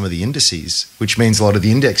included in some of the indices, which means a lot of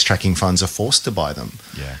the index tracking funds are forced to buy them.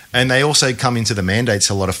 Yeah. And they also come into the mandates.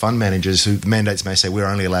 A lot of fund managers who mandates may say we're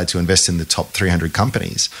only allowed to invest in the top 300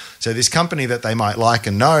 companies. So this company that they might like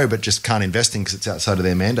and know but just can't invest in because it's outside of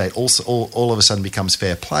their mandate, also all of a sudden becomes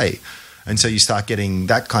fair play. And so you start getting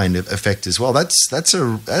that kind of effect as well. That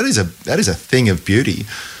is a thing of beauty.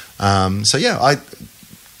 So yeah,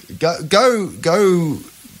 Go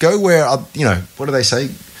where what do they say?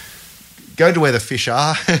 Go to where the fish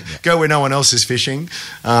are. Go where no one else is fishing.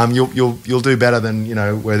 You'll do better than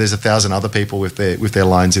where there's 1,000 other people with their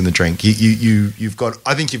lines in the drink. I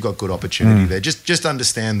think you've got good opportunity there. Just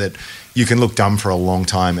understand that you can look dumb for a long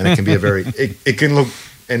time, and it can be a very it can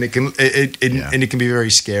be a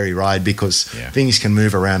very scary ride, because things can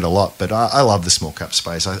move around a lot. But I love the small cap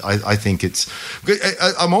space. I think it's.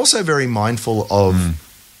 I'm also very mindful of.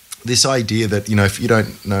 This idea that if you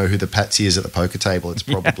don't know who the patsy is at the poker table, it's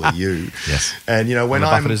probably you. Yes. And when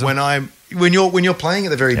you're playing at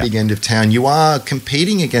the very big end of town, you are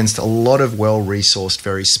competing against a lot of well-resourced,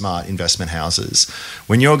 very smart investment houses.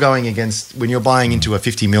 When you're buying into a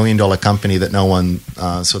 $50 million company that no one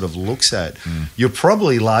sort of looks at, you're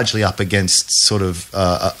probably largely up against sort of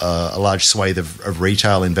a large swathe of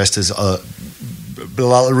retail investors. A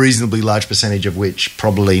reasonably large percentage of which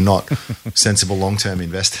probably not sensible long-term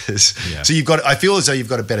investors. Yeah. So I feel as though you've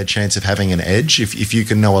got a better chance of having an edge if you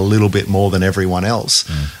can know a little bit more than everyone else.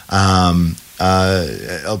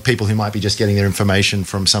 People who might be just getting their information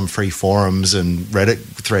from some free forums and Reddit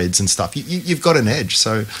threads and stuff, you've got an edge.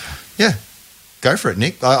 So yeah, go for it,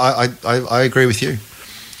 Nick. I agree with you.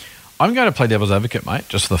 I'm going to play devil's advocate, mate,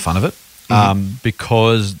 just for the fun of it.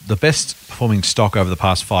 Because the best performing stock over the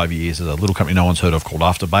past 5 years is a little company no one's heard of called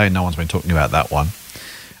Afterpay, and no one's been talking about that one.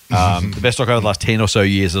 The best stock over the last 10 or so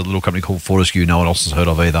years is a little company called Fortescue, no one else has heard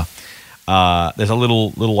of either. There's a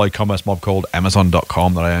little e-commerce mob called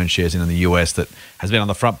Amazon.com that I own shares in the US that has been on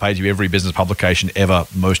the front page of every business publication ever,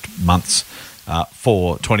 most months,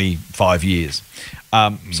 for 25 years.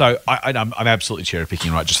 So I'm absolutely cherry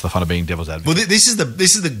picking, right? Just for the fun of being devil's advocate. Well, this is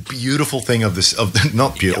the beautiful thing of this.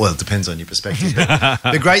 Not beautiful. Well, it depends on your perspective.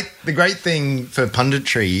 the great thing for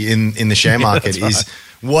punditry in the share market is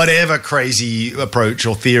whatever crazy approach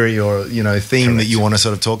or theory or theme that you want to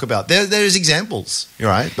sort of talk about. There's examples,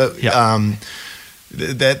 right? But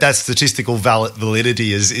that statistical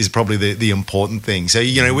validity is probably the important thing. So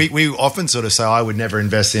we often sort of say I would never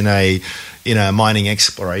invest in a mining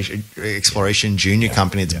exploration junior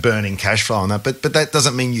company that's burning cash flow on that, but that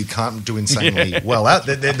doesn't mean you can't do insanely well out.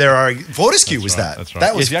 There are Fortescue was that. That's right.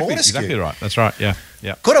 That was Fortescue. Exactly right. That's right. Yeah.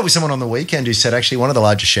 Caught up with someone on the weekend who said actually one of the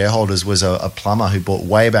largest shareholders was a plumber who bought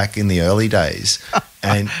way back in the early days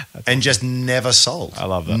and just never sold. I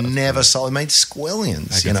love that. Never sold. It made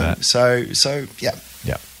squillions. That. So yeah.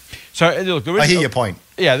 Yeah. So look, I hear your point.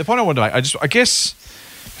 Yeah, the point I wanted to make, I guess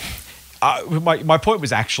my point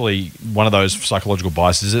was actually one of those psychological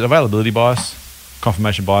biases. Is it availability bias,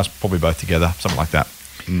 confirmation bias, probably both together, something like that.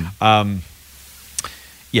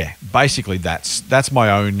 Yeah, basically that's my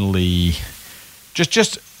only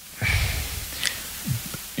just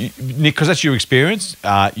Nick, because that's your experience,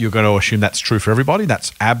 you're going to assume that's true for everybody.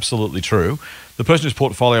 That's absolutely true. The person whose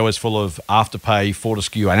portfolio is full of Afterpay,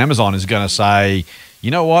 Fortescue, and Amazon is going to say, you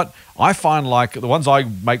know what? I find like the ones I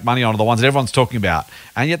make money on are the ones that everyone's talking about.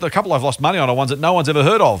 And yet the couple I've lost money on are ones that no one's ever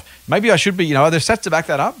heard of. Maybe I should be, there's stats to back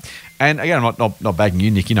that up. And again, I'm not bagging you,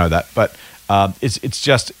 Nick, you know that. But it's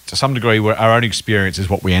just to some degree where our own experience is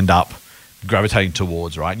what we end up gravitating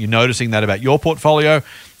towards, right? You're noticing that about your portfolio,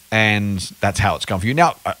 and that's how it's gone for you.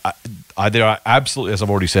 Now, there are absolutely, as I've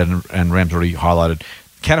already said and Ram's already highlighted,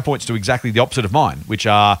 counterpoints to exactly the opposite of mine, which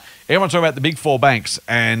are everyone's talking about the big four banks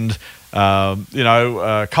and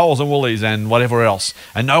Coles and Woolies and whatever else,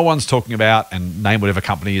 and no one's talking about, and name whatever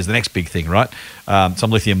company is the next big thing, right?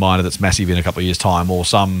 Some lithium miner that's massive in a couple of years' time, or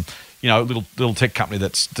some little tech company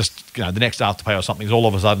that's just the next Afterpay or something is all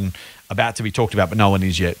of a sudden about to be talked about, but no one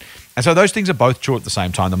is yet. And so those things are both true at the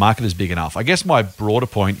same time. The market is big enough. I guess my broader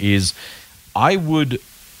point is, I would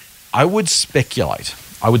speculate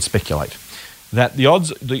that the odds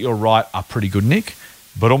that you're right are pretty good, Nick,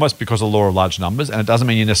 but almost because of the law of large numbers, and it doesn't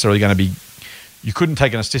mean you're necessarily going to be. You couldn't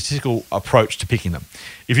take a statistical approach to picking them.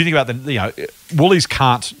 If you think about Woolies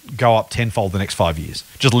can't go up tenfold the next 5 years.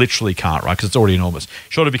 Just literally can't, right? Because it's already enormous.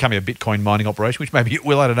 Short of becoming a Bitcoin mining operation, which maybe it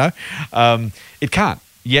will, I don't know. It can't.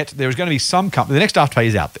 Yet there is going to be some company. The next Afterpay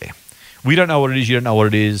is out there. We don't know what it is. You don't know what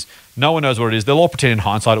it is. No one knows what it is. They'll all pretend in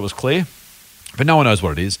hindsight it was clear, but no one knows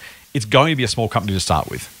what it is. It's going to be a small company to start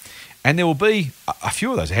with. And there will be a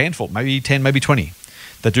few of those, a handful, maybe 10, maybe 20,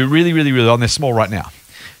 that do really, really, really well, and they're small right now.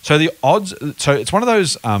 So the odds, so it's one of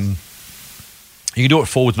those, you can do it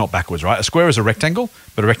forwards, not backwards, right? A square is a rectangle,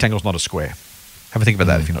 but a rectangle is not a square. Have a think about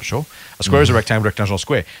that if you're not sure. A square is a rectangle is not a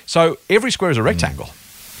square. So every square is a rectangle.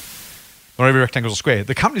 Not every rectangle is a square.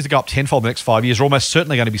 The companies that go up tenfold in the next 5 years are almost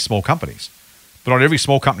certainly going to be small companies. But not every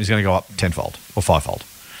small company is going to go up tenfold or fivefold.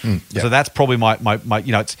 So that's probably my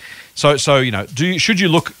it's should you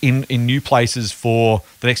look in new places for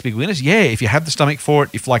the next big winners? Yeah, if you have the stomach for it,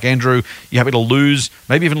 if like Andrew, you're happy to lose,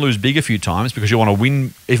 maybe even lose big a few times because you want to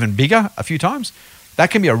win even bigger a few times, that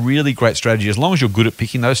can be a really great strategy as long as you're good at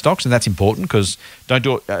picking those stocks, and that's important because don't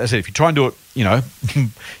do it, as I said, if you try and do it,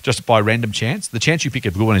 just by random chance, the chance you pick a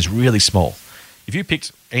good one is really small. If you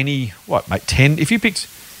picked 10, if you picked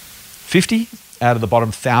 50 out of the bottom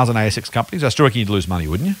 1,000 ASX companies, I still reckon you'd lose money,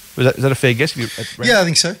 wouldn't you? Is that a fair guess? Yeah, I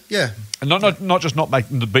think so. Yeah, and not just not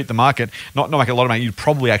beat the market, not make a lot of money. You'd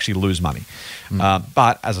probably actually lose money.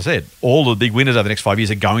 But as I said, all the big winners over the next 5 years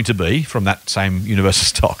are going to be from that same universe of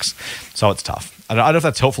stocks. So it's tough. I don't know if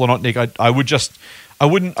that's helpful or not, Nick. I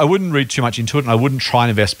wouldn't read too much into it, and I wouldn't try and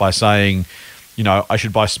invest by saying, I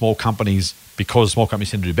should buy small companies because small companies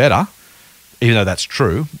tend to do better. Even though that's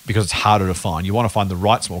true, because it's harder to find. You want to find the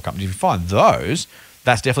right small companies. If you find those,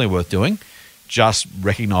 that's definitely worth doing. Just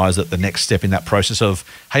recognize that the next step in that process of,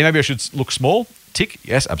 hey, maybe I should look small, tick,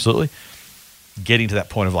 yes, absolutely. Getting to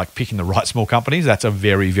that point of like picking the right small companies, that's a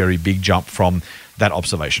very, very big jump from that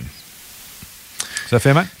observation. Is that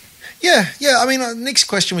fair, mate? Yeah. I mean, Nick's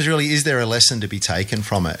question was really, is there a lesson to be taken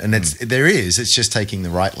from it? And there is. It's just taking the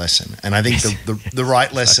right lesson. And I think the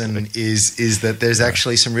right lesson is that there's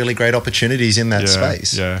actually some really great opportunities in that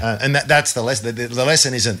space. Yeah. And that's the lesson. The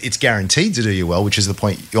lesson isn't it's guaranteed to do you well, which is the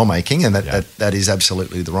point you're making, and that is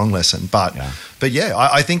absolutely the wrong lesson. But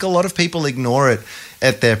I think a lot of people ignore it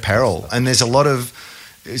at their peril. And there's a lot of,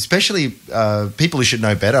 especially people who should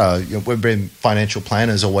know better, we've been financial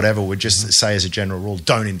planners or whatever, would just say as a general rule,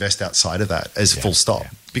 don't invest outside of that as full stop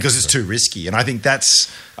because it's too risky. And I think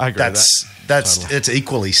that's totally. It's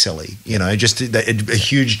equally silly, just a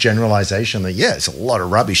huge generalization that, it's a lot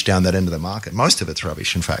of rubbish down that end of the market. Most of it's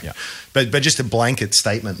rubbish, in fact. Yeah. But just a blanket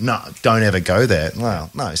statement, no, don't ever go there.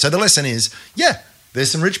 Well, no. So the lesson is,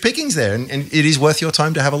 there's some rich pickings there and it is worth your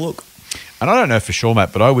time to have a look. And I don't know for sure,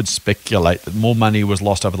 Matt, but I would speculate that more money was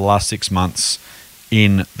lost over the last 6 months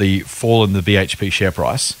in the fall in the BHP share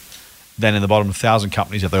price than in the bottom 1,000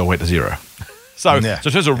 companies if they all went to zero. So in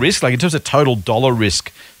terms of risk, like in terms of total dollar risk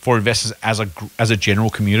for investors as a general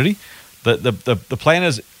community, the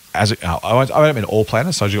planners, I don't mean all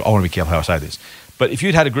planners, so I want to be careful how I say this. But if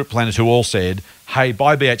you'd had a group of planners who all said, hey,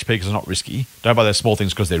 buy BHP because it's not risky, don't buy those small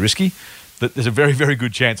things because they're risky, that there's a very, very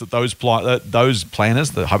good chance that those planners,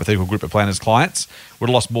 the hypothetical group of planners' clients, would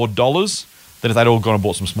have lost more dollars than if they'd all gone and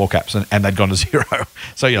bought some small caps and they'd gone to zero.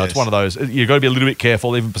 So, it's one of those. You've got to be a little bit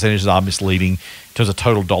careful. Even percentages are misleading in terms of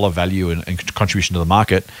total dollar value and contribution to the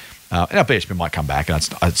market. And our BHP might come back, and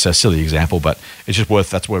it's a silly example, but it's just worth,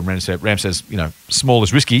 that's where Ram says, small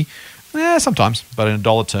is risky. Sometimes, but in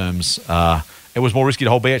dollar terms, it was more risky to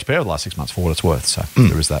hold BHP over the last 6 months for what it's worth. So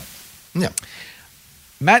there is that. Yeah.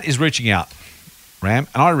 Matt is reaching out Ram.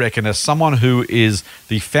 And I reckon as someone who is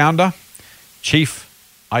the founder, chief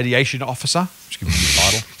ideation officer, which gives me the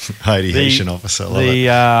title. Ideation officer, love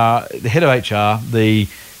the head of HR, the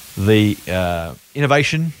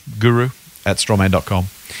innovation guru at strawman.com.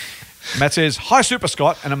 Matt says, hi, Super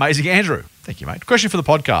Scott and amazing Andrew. Thank you, mate. Question for the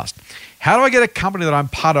podcast. How do I get a company that I'm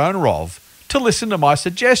part owner of to listen to my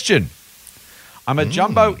suggestion? I'm a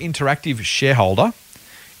Jumbo Interactive shareholder.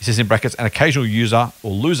 He says in brackets, an occasional user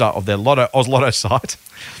or loser of their Oz Lotto site.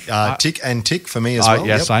 Tick for me as well.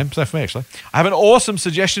 Yeah, same for me, actually. I have an awesome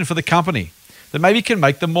suggestion for the company that maybe can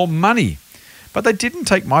make them more money. But they didn't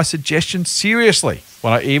take my suggestion seriously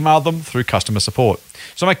when I emailed them through customer support.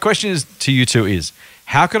 So my question is to you two is,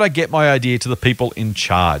 how could I get my idea to the people in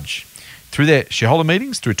charge? Through their shareholder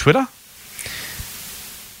meetings, through Twitter?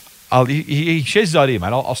 He shares his idea, mate.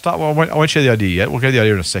 I'll start. Well, I won't share the idea yet. We'll go to the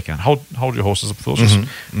idea in a second. Hold your horses, Phil. We'll share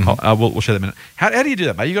that in a minute. How do you do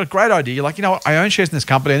that, mate? You've got a great idea. You're like, you know what? I own shares in this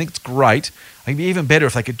company. I think it's great. I think it'd be even better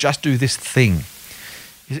if they could just do this thing.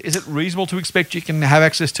 Is it reasonable to expect you can have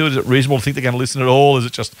access to it? Is it reasonable to think they're going to listen at all? Is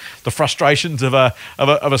it just the frustrations of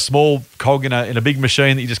a small cog in a big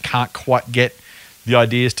machine that you just can't quite get the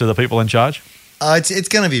ideas to the people in charge? It's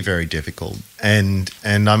going to be very difficult, and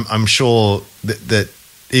I'm sure that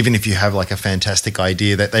even if you have like a fantastic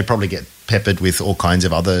idea, that they probably get peppered with all kinds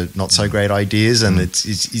of other not so great ideas, and it's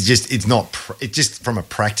just from a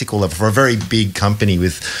practical level for a very big company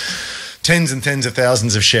with tens and tens of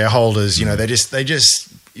thousands of shareholders, you know, they just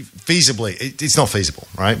feasibly, it's not feasible,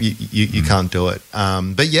 right? You can't do it.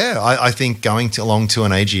 But yeah, I think going along to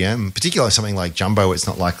an AGM, particularly something like Jumbo, where it's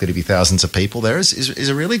not likely to be thousands of people there, is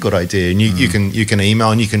a really good idea. And you can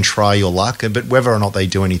email and you can try your luck, but whether or not they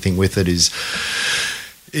do anything with it is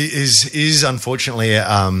unfortunately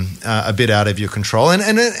a bit out of your control.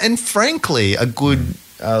 And frankly, a good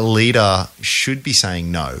leader should be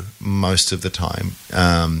saying no most of the time.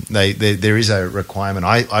 There is a requirement,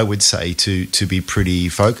 I would say, to be pretty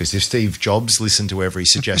focused. If Steve Jobs listened to every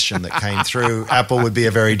suggestion that came through, Apple would be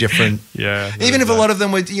a very different. Yeah. Even if a lot of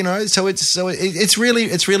them would, you know. So it's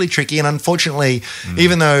really tricky. And unfortunately,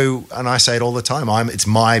 even though, and I say it all the time, it's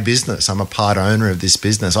my business. I'm a part owner of this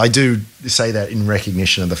business. I do say that in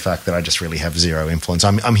recognition of the fact that I just really have zero influence.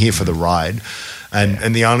 I'm here for the ride.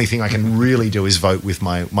 And the only thing I can really do is vote with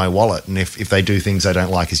my wallet. And if they do things I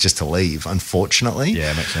don't like, is just to leave, unfortunately.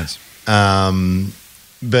 Yeah, makes sense.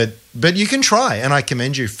 But you can try, and I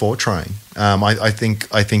commend you for trying. I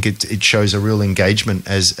think it shows a real engagement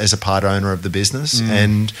as a part owner of the business.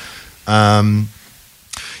 And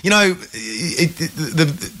you know,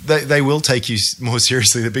 they will take you more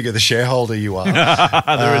seriously the bigger the shareholder you are. There is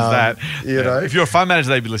that. You know, if you're a fund manager,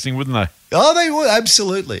 they'd be listening, wouldn't they? Oh, they would,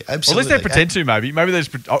 absolutely. Well, at least they pretend to, maybe. Maybe they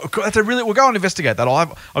just. We'll go and investigate that.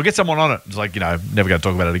 I'll get someone on it. It's like, you know, never going to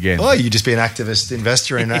talk about it again. Oh, you just be an activist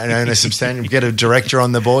investor and own a substantial. Get a director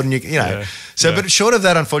on the board, and you know. Yeah. So, but short of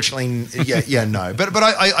that, unfortunately, no. But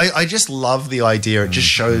I just love the idea. It just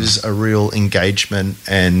shows a real engagement,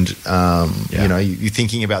 and you know, you're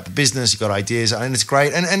thinking about the business. You've got ideas, and it's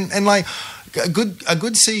great. And like. A good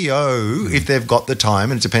CEO, if they've got the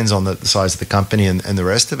time, and it depends on the size of the company and the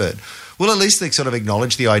rest of it, will at least they sort of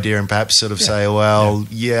acknowledge the idea and perhaps sort of say, well,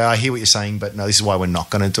 I hear what you're saying, but no, this is why we're not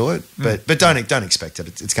going to do it. But don't expect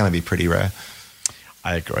it. It's going to be pretty rare.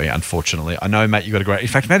 I agree, unfortunately. I know, Matt, you've got a great... In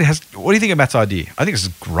fact, Matt, what do you think of Matt's idea? I think this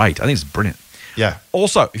is great. I think it's brilliant. Yeah.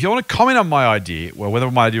 Also, if you want to comment on my idea, well,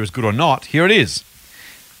 whether my idea is good or not, here it is.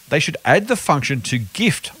 They should add the function to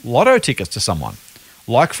gift lotto tickets to someone,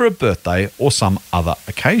 like for a birthday or some other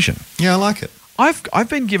occasion. Yeah, I like it. I've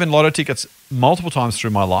been given lotto tickets multiple times through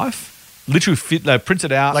my life. Literally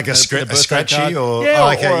printed out. Like a scratchy card. Or... Yeah,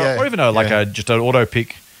 Oh, or even just an auto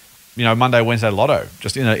pick, you know, Monday, Wednesday lotto,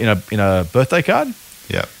 just in a birthday card.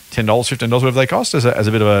 Yeah. $10, $15, whatever they cost, as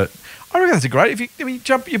a bit of a... I reckon that's great.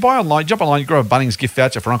 If you buy online, jump online, you grab a Bunnings gift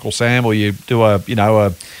voucher for Uncle Sam, or you do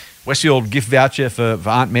a Westfield gift voucher for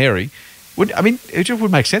Aunt Mary. It just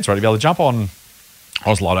would make sense, right? To be able to jump on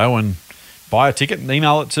Oz Lotto and buy a ticket and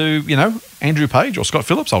email it to, you know, Andrew Page or Scott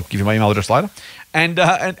Phillips. I'll give you my email address later. And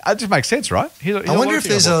it just makes sense, right? I wonder if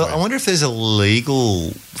there's a legal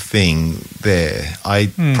thing there.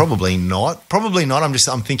 Probably not.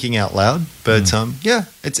 I'm thinking out loud. But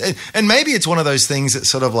and maybe it's one of those things that's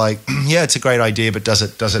sort of like, it's a great idea, but does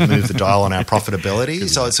it move the dial on our profitability?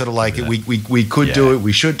 So it's sort of like we could do it,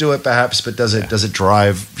 we should do it perhaps, but does it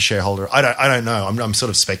drive shareholder? I don't know. I'm sort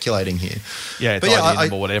of speculating here. Yeah, it's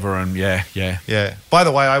idea or whatever, and yeah. By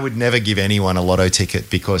the way, I would never give anyone a lotto ticket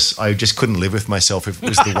because I just couldn't live with myself if it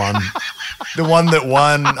was the one that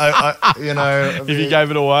won. If you gave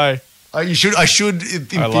it away. I should,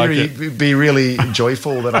 in I like theory, be really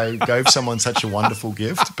joyful that I gave someone such a wonderful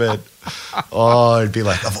gift. But, it'd be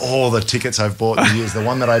like, of all the tickets I've bought in years, the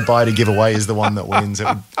one that I buy to give away is the one that wins.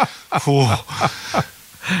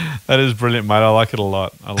 That is brilliant, mate. I like it a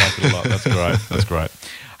lot. That's great. That's great.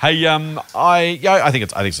 Hey, I think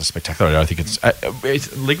it's a spectacular idea. I think it's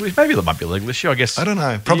legal. Maybe it might be a legal issue. I guess. I don't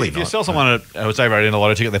know. Probably if not. you sell someone who's overrated in a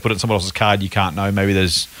lotto ticket, they put it in someone else's card. You can't know. Maybe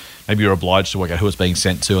you're obliged to work out who it's being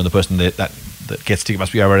sent to, and the person that gets the ticket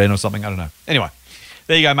must be overrated or something. I don't know. Anyway,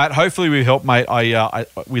 there you go, mate. Hopefully we help, mate.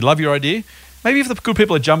 We love your idea. Maybe if the good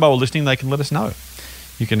people at Jumbo are listening, they can let us know.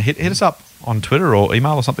 You can hit us up on Twitter or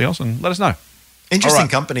email or something else and let us know. Interesting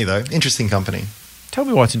company, though. Interesting company. Tell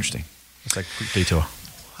me why it's interesting. Let's take a quick detour.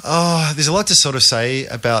 Oh, there's a lot to sort of say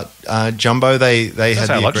about Jumbo. They had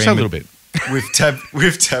the agreement just a little bit with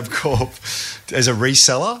Tabcorp as a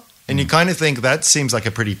reseller, and you kind of think that seems like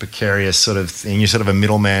a pretty precarious sort of thing. You're sort of a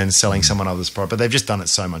middleman selling someone else's product, but they've just done it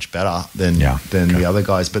so much better than the other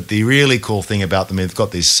guys. But the really cool thing about them, they've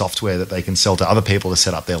got this software that they can sell to other people to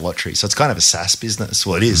set up their lottery. So it's kind of a SaaS business.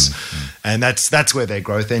 Well, it is, and that's where their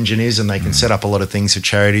growth engine is, and they can set up a lot of things for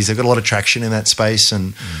charities. They've got a lot of traction in that space,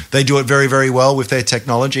 and they do it very, very well with their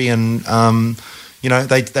technology. And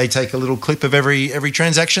they take a little clip of every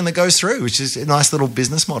transaction that goes through, which is a nice little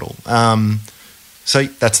business model. So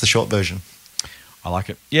that's the short version. I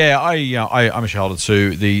like it. Yeah, I'm a shareholder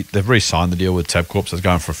too. They've re-signed the deal with Tabcorp, so it's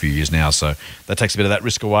going for a few years now. So that takes a bit of that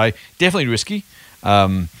risk away. Definitely risky.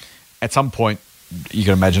 At some point, you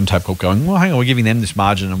can imagine Tabcorp going, well, hang on, we're giving them this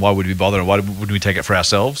margin, and why would we bother, and why would we take it for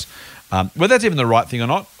ourselves? Whether that's even the right thing or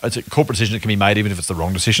not, it's a corporate decision that can be made, even if it's the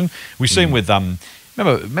wrong decision. We've seen with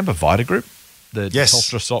remember Vita Group, the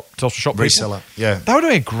Telstra shop reseller. People? Yeah, they were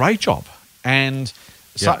doing a great job, and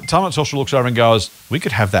Taiwan Telstra looks over and goes, we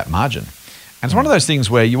could have that margin. And it's one of those things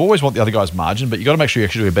where you always want the other guy's margin, but you got to make sure you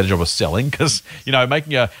actually do a better job of selling, because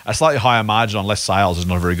making a slightly higher margin on less sales is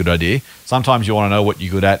not a very good idea. Sometimes you want to know what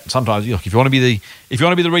you're good at. Sometimes if you want to be the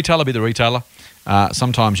retailer, be the retailer.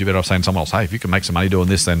 Sometimes you're better off saying to someone else, hey, if you can make some money doing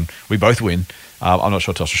this, then we both win. I'm not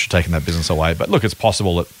sure Telstra should have taken that business away, but look, it's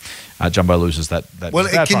possible that Jumbo loses that. Well,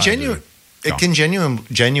 it can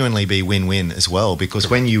genuinely be win-win as well, because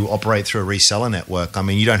when you operate through a reseller network, I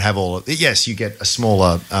mean, you don't have yes, you get a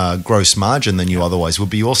smaller gross margin than you otherwise would,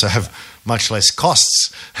 but you also have much less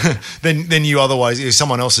costs than you otherwise. If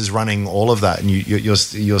someone else is running all of that, and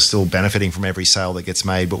you're still benefiting from every sale that gets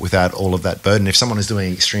made, but without all of that burden. If someone is doing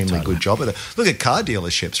an extremely good job at it, look at car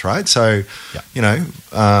dealerships, right? So,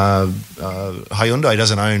 Hyundai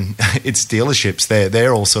doesn't own its dealerships.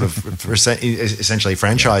 They're all sort of essentially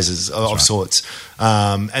franchises of sorts,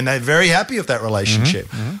 and they're very happy with that relationship.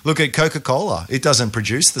 Look at Coca-Cola; it doesn't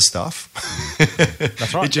produce the stuff.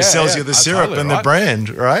 That's right. It just sells you the syrup totally and right. the brand,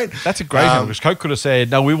 right? That's a great one, because Coke could have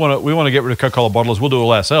said, no, we want to get rid of Coca-Cola bottlers, we'll do it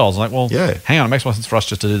all ourselves. I'm like, well, hang on, it makes more sense for us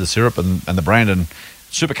just to do the syrup and the brand and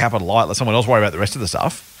super capital light, let someone else worry about the rest of the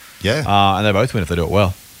stuff. Yeah. And they both win if they do it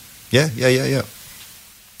well. Yeah.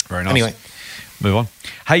 Very nice. Anyway. Move on.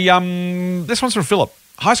 Hey, this one's from Philip.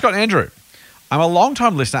 Hi, Scott and Andrew. I'm a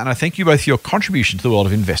long-time listener, and I thank you both for your contribution to the world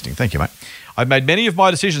of investing. Thank you, mate. I've made many of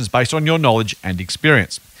my decisions based on your knowledge and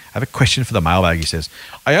experience. I have a question for the mailbag, he says.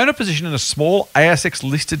 I own a position in a small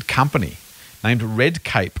ASX-listed company named Red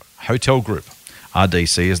Cape Hotel Group,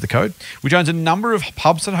 RDC is the code, which owns a number of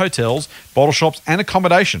pubs and hotels, bottle shops and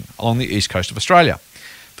accommodation along the east coast of Australia.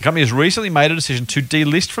 The company has recently made a decision to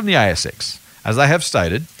delist from the ASX. As they have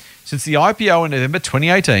stated, since the IPO in November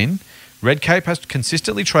 2018, Red Cape has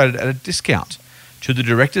consistently traded at a discount to the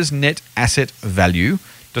director's net asset value,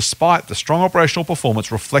 despite the strong operational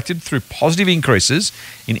performance reflected through positive increases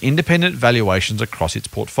in independent valuations across its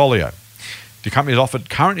portfolio. The company has offered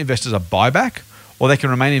current investors a buyback, or they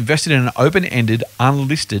can remain invested in an open-ended,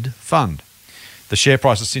 unlisted fund. The share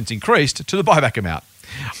price has since increased to the buyback amount.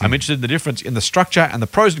 I'm interested in the difference in the structure and the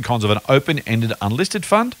pros and cons of an open-ended, unlisted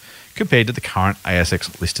fund compared to the current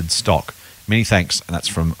ASX-listed stock. Many thanks, and that's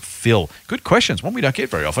from Phil. Good questions, one we don't get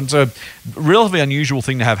very often. It's a relatively unusual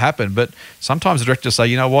thing to have happen, but sometimes the directors say,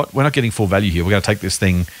 you know what, we're not getting full value here. We're going to take this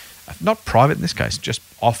thing, not private in this case, just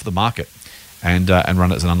off the market and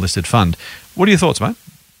run it as an unlisted fund. What are your thoughts, mate?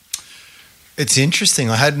 It's interesting.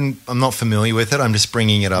 I'm not familiar with it. I'm just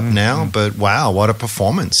bringing it up now. But wow, what a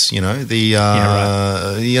performance! The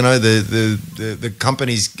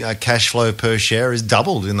company's cash flow per share has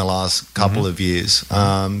doubled in the last couple of years.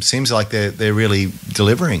 Seems like they're really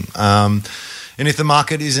delivering. And if the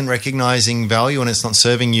market isn't recognizing value and it's not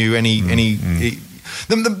serving you the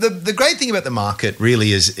great thing about the market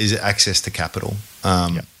really is access to capital.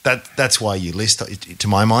 that's why you list, to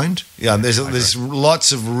my mind. Yeah, there's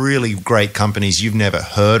lots of really great companies you've never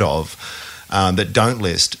heard of that don't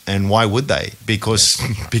list, and why would they? Because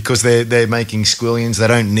they're making squillions. They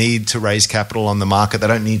don't need to raise capital on the market. They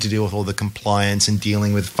don't need to deal with all the compliance and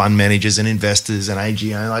dealing with fund managers and investors and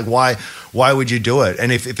AGO. Like, why would you do it?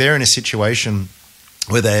 And if they're in a situation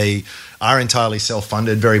where they are entirely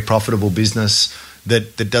self-funded, very profitable business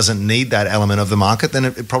that doesn't need that element of the market, then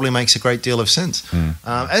it probably makes a great deal of sense.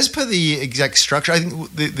 As per the exact structure, I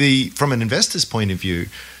think the from an investor's point of view,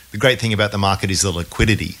 the great thing about the market is the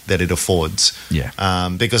liquidity that it affords. Yeah.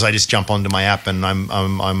 Because I just jump onto my app and I'm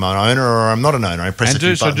an owner or I'm not an owner. I press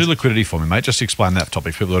do liquidity for me, mate. Just explain that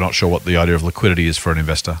topic. People are not sure what the idea of liquidity is for an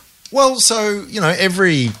investor. Well, so,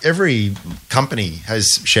 every company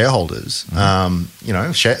has shareholders.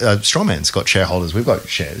 Strawman's got shareholders. We've got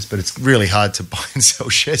shares, but it's really hard to buy and sell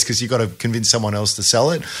shares because you've got to convince someone else to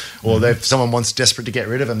sell it, or if someone wants desperate to get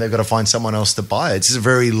rid of them, they've got to find someone else to buy it. It's a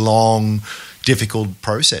very long, difficult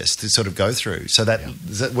process to sort of go through. So that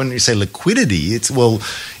when you say liquidity, it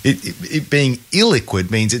being illiquid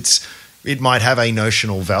means it might have a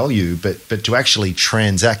notional value, but to actually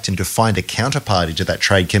transact and to find a counterparty to that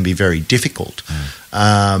trade can be very difficult.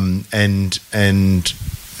 So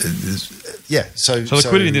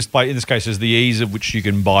liquidity in this case is the ease of which you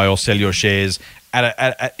can buy or sell your shares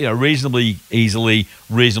at reasonably easily,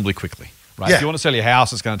 reasonably quickly. Right? Yeah. If you want to sell your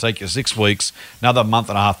house, it's going to take you 6 weeks, another month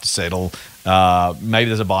and a half to settle. Maybe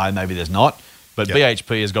there's a buyer, maybe there's not. But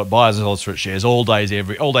BHP has got buyers and sellers for its shares all day,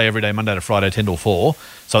 every day, Monday to Friday, 10 till 4.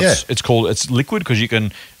 So it's liquid because you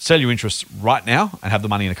can sell your interests right now and have the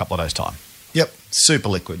money in a couple of days' time. Yep, super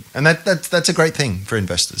liquid, and that's a great thing for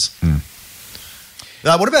investors.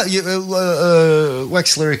 What about you?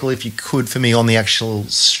 Wax lyrical, if you could, for me on the actual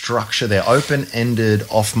structure there. Open-ended,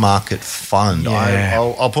 off-market fund. Yeah.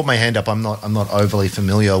 I'll put my hand up. I'm not overly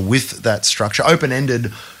familiar with that structure.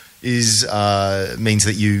 Open-ended means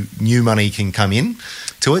that new money can come in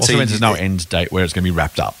to it. Also means there's no end date where it's going to be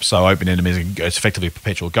wrapped up. So open-ended means it's effectively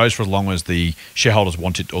perpetual. It goes for as long as the shareholders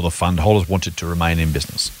want it or the fund holders want it to remain in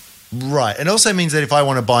business. Right. It also means that if I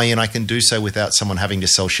want to buy in, I can do so without someone having to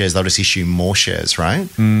sell shares. They'll just issue more shares, right?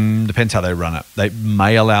 Depends how they run it. They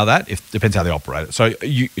may allow that. Depends how they operate it. So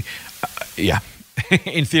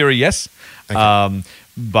in theory, yes. Okay.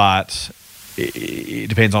 But it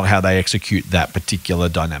depends on how they execute that particular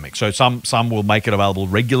dynamic. So some will make it available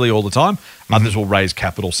regularly all the time. Others will raise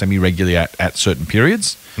capital semi-regularly at certain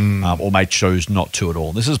periods, or may choose not to at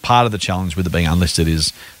all. This is part of the challenge with it being unlisted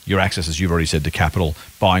is your access, as you've already said, to capital,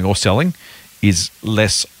 buying or selling, is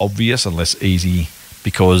less obvious and less easy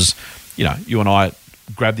because, you and I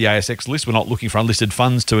grab the ASX list. We're not looking for unlisted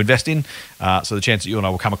funds to invest in. So the chance that you and I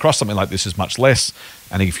will come across something like this is much less.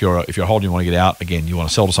 And if you're holding, you want to get out, again, you want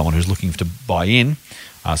to sell to someone who's looking to buy in.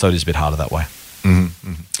 So it is a bit harder that way.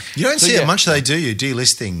 You don't see it much, though, do you?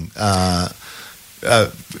 Delisting.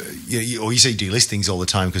 You see delistings all the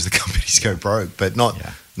time because the companies go broke, but not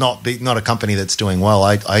a company that's doing well.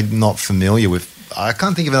 I'm not familiar with. I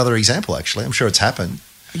can't think of another example, actually. I'm sure it's happened.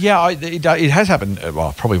 Yeah, it has happened.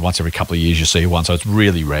 Well, probably once every couple of years you see one, so it's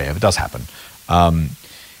really rare. It does happen.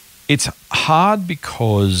 It's hard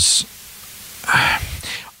because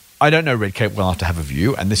I don't know Redcape well enough to have a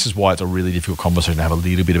view, and this is why it's a really difficult conversation to have a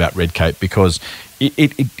little bit about Redcape because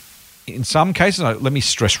it in some cases, let me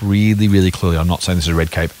stress really, really clearly, I'm not saying this is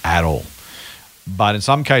Redcape at all, but in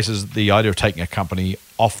some cases, the idea of taking a company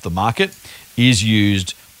off the market is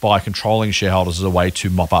used by controlling shareholders as a way to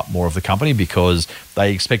mop up more of the company because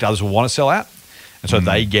they expect others will want to sell out. And so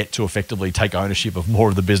they get to effectively take ownership of more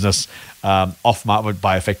of the business off market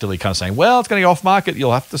by effectively kind of saying, well, it's going to go off market.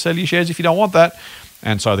 You'll have to sell your shares if you don't want that.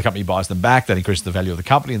 And so the company buys them back. That increases the value of the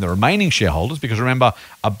company and the remaining shareholders because remember,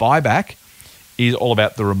 a buyback is all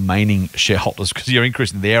about the remaining shareholders because you're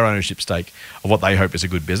increasing their ownership stake of what they hope is a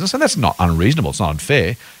good business. And that's not unreasonable. It's not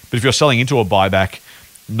unfair. But if you're selling into a buyback,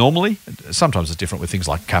 normally, sometimes it's different with things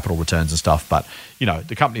like capital returns and stuff, but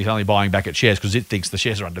the company's only buying back its shares because it thinks the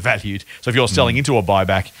shares are undervalued. So if you're selling into a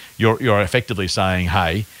buyback, you're effectively saying,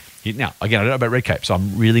 hey, now, again, I don't know about Redcape, so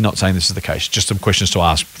I'm really not saying this is the case. Just some questions to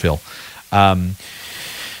ask, Phil.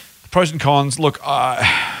 Pros and cons, look,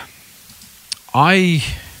 I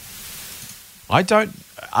don't,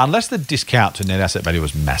 unless the discount to net asset value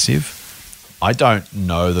was massive, I don't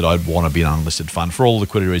know that I'd want to be an unlisted fund for all the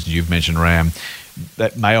liquidity reasons you've mentioned, Ram.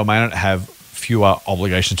 That may or may not have fewer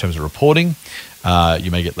obligations in terms of reporting.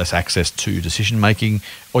 You may get less access to decision making,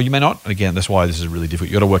 or you may not. And again, that's why this is really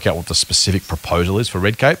difficult. You've got to work out what the specific proposal is for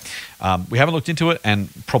Redcape. We haven't looked into it and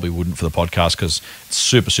probably wouldn't for the podcast because it's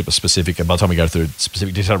super, super specific. And by the time we go through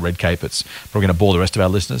specific detail of Redcape, it's probably going to bore the rest of our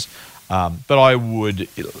listeners. But I would.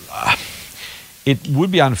 It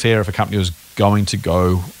would be unfair if a company was going to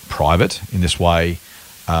go private in this way,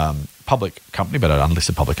 public company, but an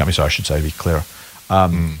unlisted public company. So I should say, to be clearer,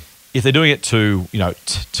 if they're doing it to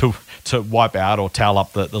to wipe out or towel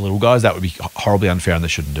up the little guys, that would be horribly unfair, and they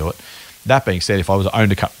shouldn't do it. That being said, if I was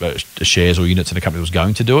owned shares or units in a company that was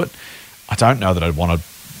going to do it, I don't know that I'd want to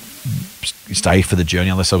stay for the journey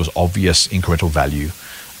unless there was obvious incremental value.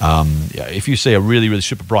 If you see a really, really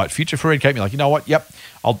super bright future for Redcape, you're like, you know what? Yep,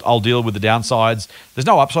 I'll deal with the downsides. There's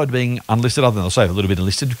no upside to being unlisted other than they'll save a little bit of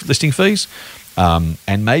listing fees.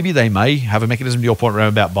 And maybe they may have a mechanism, to your point, around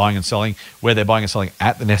about buying and selling, where they're buying and selling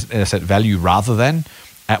at the net asset value rather than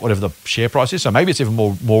at whatever the share price is. So maybe it's even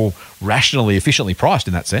more rationally, efficiently priced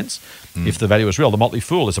in that sense. If the value is real, the Motley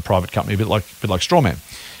Fool is a private company, a bit like Strawman.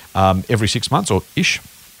 Every 6 months or ish,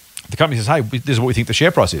 the company says, hey, this is what we think the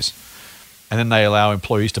share price is. And then they allow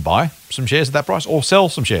employees to buy some shares at that price or sell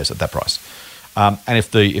some shares at that price. And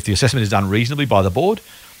if the assessment is done reasonably by the board,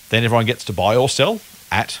 then everyone gets to buy or sell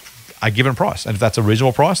at a given price. And if that's a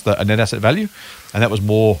reasonable price, a net asset value, and that was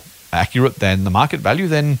more accurate than the market value,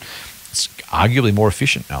 then it's arguably more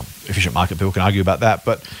efficient. Now, efficient market people can argue about that,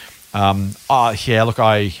 but look,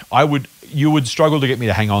 you would struggle to get me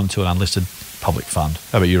to hang on to an unlisted public fund.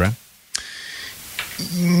 How about you, Ram?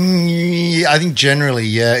 I think generally,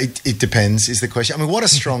 it depends is the question. I mean, what a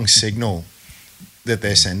strong signal that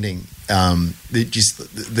they're sending.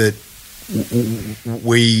 That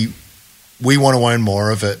we want to own more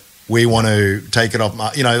of it. We want to take it off.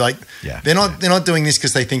 They're not doing this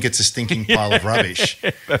because they think it's a stinking pile of rubbish.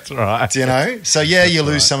 That's right. So you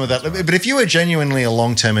lose some of that. Right. But if you are genuinely a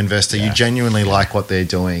long-term investor, you genuinely like what they're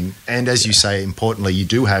doing, and as you say, importantly, you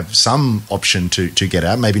do have some option to get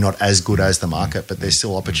out. Maybe not as good as the market, but there's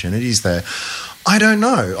still opportunities there. I don't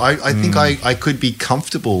know. I think I could be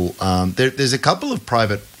comfortable. There's a couple of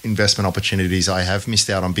private investment opportunities I have missed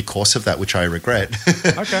out on because of that, which I regret.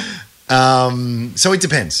 Okay. So it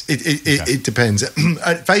depends. It depends.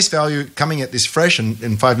 At face value, coming at this fresh,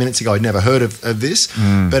 and 5 minutes ago, I'd never heard of this,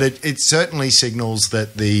 but it certainly signals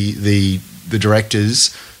that the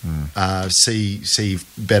directors see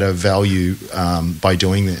better value by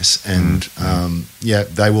doing this, and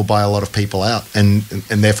they will buy a lot of people out, and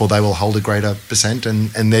therefore they will hold a greater percent,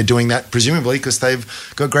 and they're doing that presumably because they've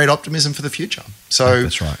got great optimism for the future. So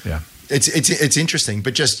that's right. Yeah, it's interesting,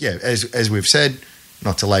 but just as we've said.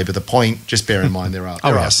 Not to labour the point, just bear in mind there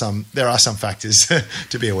are some factors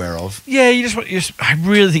to be aware of. Yeah, I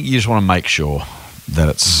really think you just want to make sure that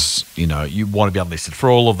it's you want to be unlisted for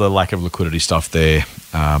all of the lack of liquidity stuff there.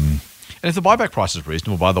 And if the buyback price is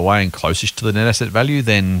reasonable, by the way, and closest to the net asset value,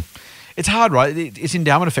 then it's hard, right? It's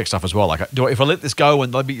endowment effect stuff as well. Like, if I let this go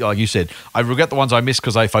and like you said, I regret the ones I missed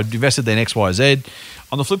because if I invested there in X, Y, Z.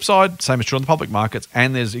 On the flip side, same is true on the public markets,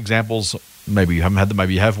 and there's examples. Maybe you haven't had them,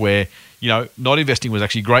 maybe you have, where not investing was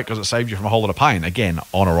actually great because it saved you from a whole lot of pain. Again,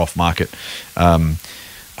 on or off market, the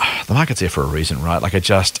market's there for a reason, right? Like I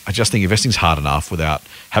just think investing's hard enough without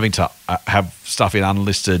having to have stuff in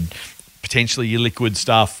unlisted, potentially illiquid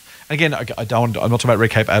stuff. And again, I'm not talking about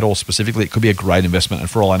Redcape at all specifically. It could be a great investment, and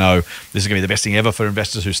for all I know, this is going to be the best thing ever for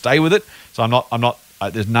investors who stay with it. So I'm not.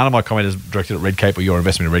 There's none of my comment is directed at Redcape or your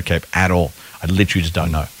investment in Redcape at all. I literally just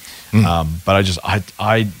don't know. But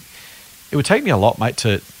it would take me a lot, mate.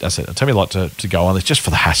 It'd take me a lot to go on this just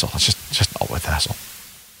for the hassle. It's just not worth the hassle.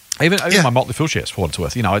 Even my Motley Fool shares, for what it's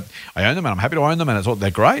worth. I own them and I'm happy to own them, and they're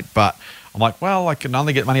great. But I'm like, well, I can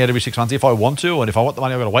only get money out every 6 months if I want to, and if I want the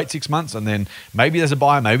money, I've got to wait 6 months, and then maybe there's a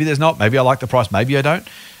buyer, maybe there's not. Maybe I like the price, maybe I don't.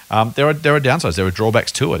 There are downsides, there are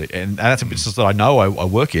drawbacks to it, and that's a business that I know I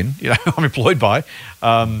work in. I'm employed by,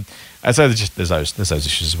 and so there's those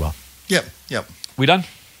issues as well. Yep. We done?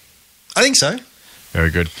 I think so. Very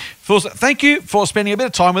good. Fools, thank you for spending a bit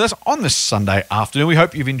of time with us on this Sunday afternoon. We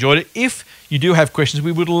hope you've enjoyed it. If you do have questions,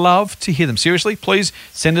 we would love to hear them. Seriously, please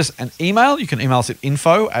send us an email. You can email us at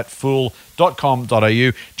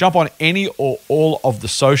info@fool.com.au. Jump on any or all of the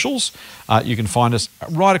socials. You can find us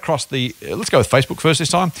right across let's go with Facebook first this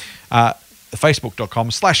time.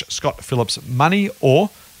 Facebook.com/ScottPhillipsMoney or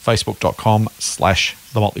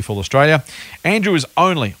Facebook.com/The Motley Fool Australia. Andrew is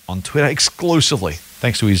only on Twitter exclusively,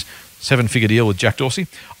 thanks to his 7-figure deal with Jack Dorsey.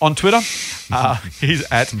 On Twitter, he's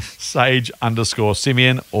at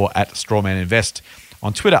Sage_Simeon or at StrawmanInvest.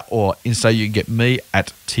 On Twitter or Insta, you can get me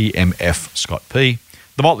at TMFScottP.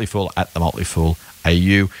 The Motley Fool at The Motley Fool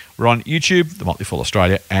AU. We're on YouTube, The Motley Fool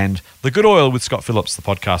Australia, and The Good Oil with Scott Phillips, the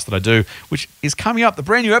podcast that I do, which is coming up, the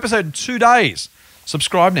brand new episode in 2 days.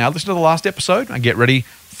 Subscribe now, listen to the last episode, and get ready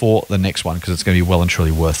for the next one because it's going to be well and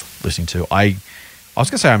truly worth listening to. I was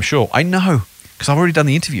going to say I'm sure. I know because I've already done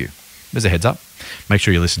the interview. there's a heads up. Make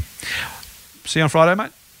sure you listen. See you on Friday,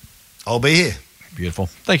 mate. I'll be here. Beautiful.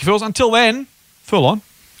 Thank you, Phils. Until then, full on.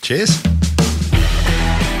 Cheers.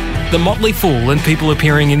 The Motley Fool and people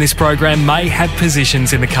appearing in this program may have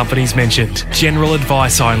positions in the companies mentioned. General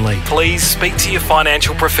advice only. Please speak to your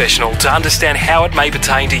financial professional to understand how it may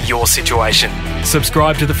pertain to your situation.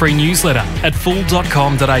 Subscribe to the free newsletter at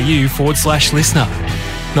fool.com.au/listener.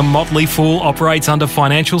 The Motley Fool operates under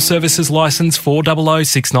Financial Services Licence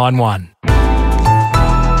 400691.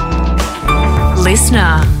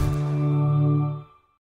 Listener.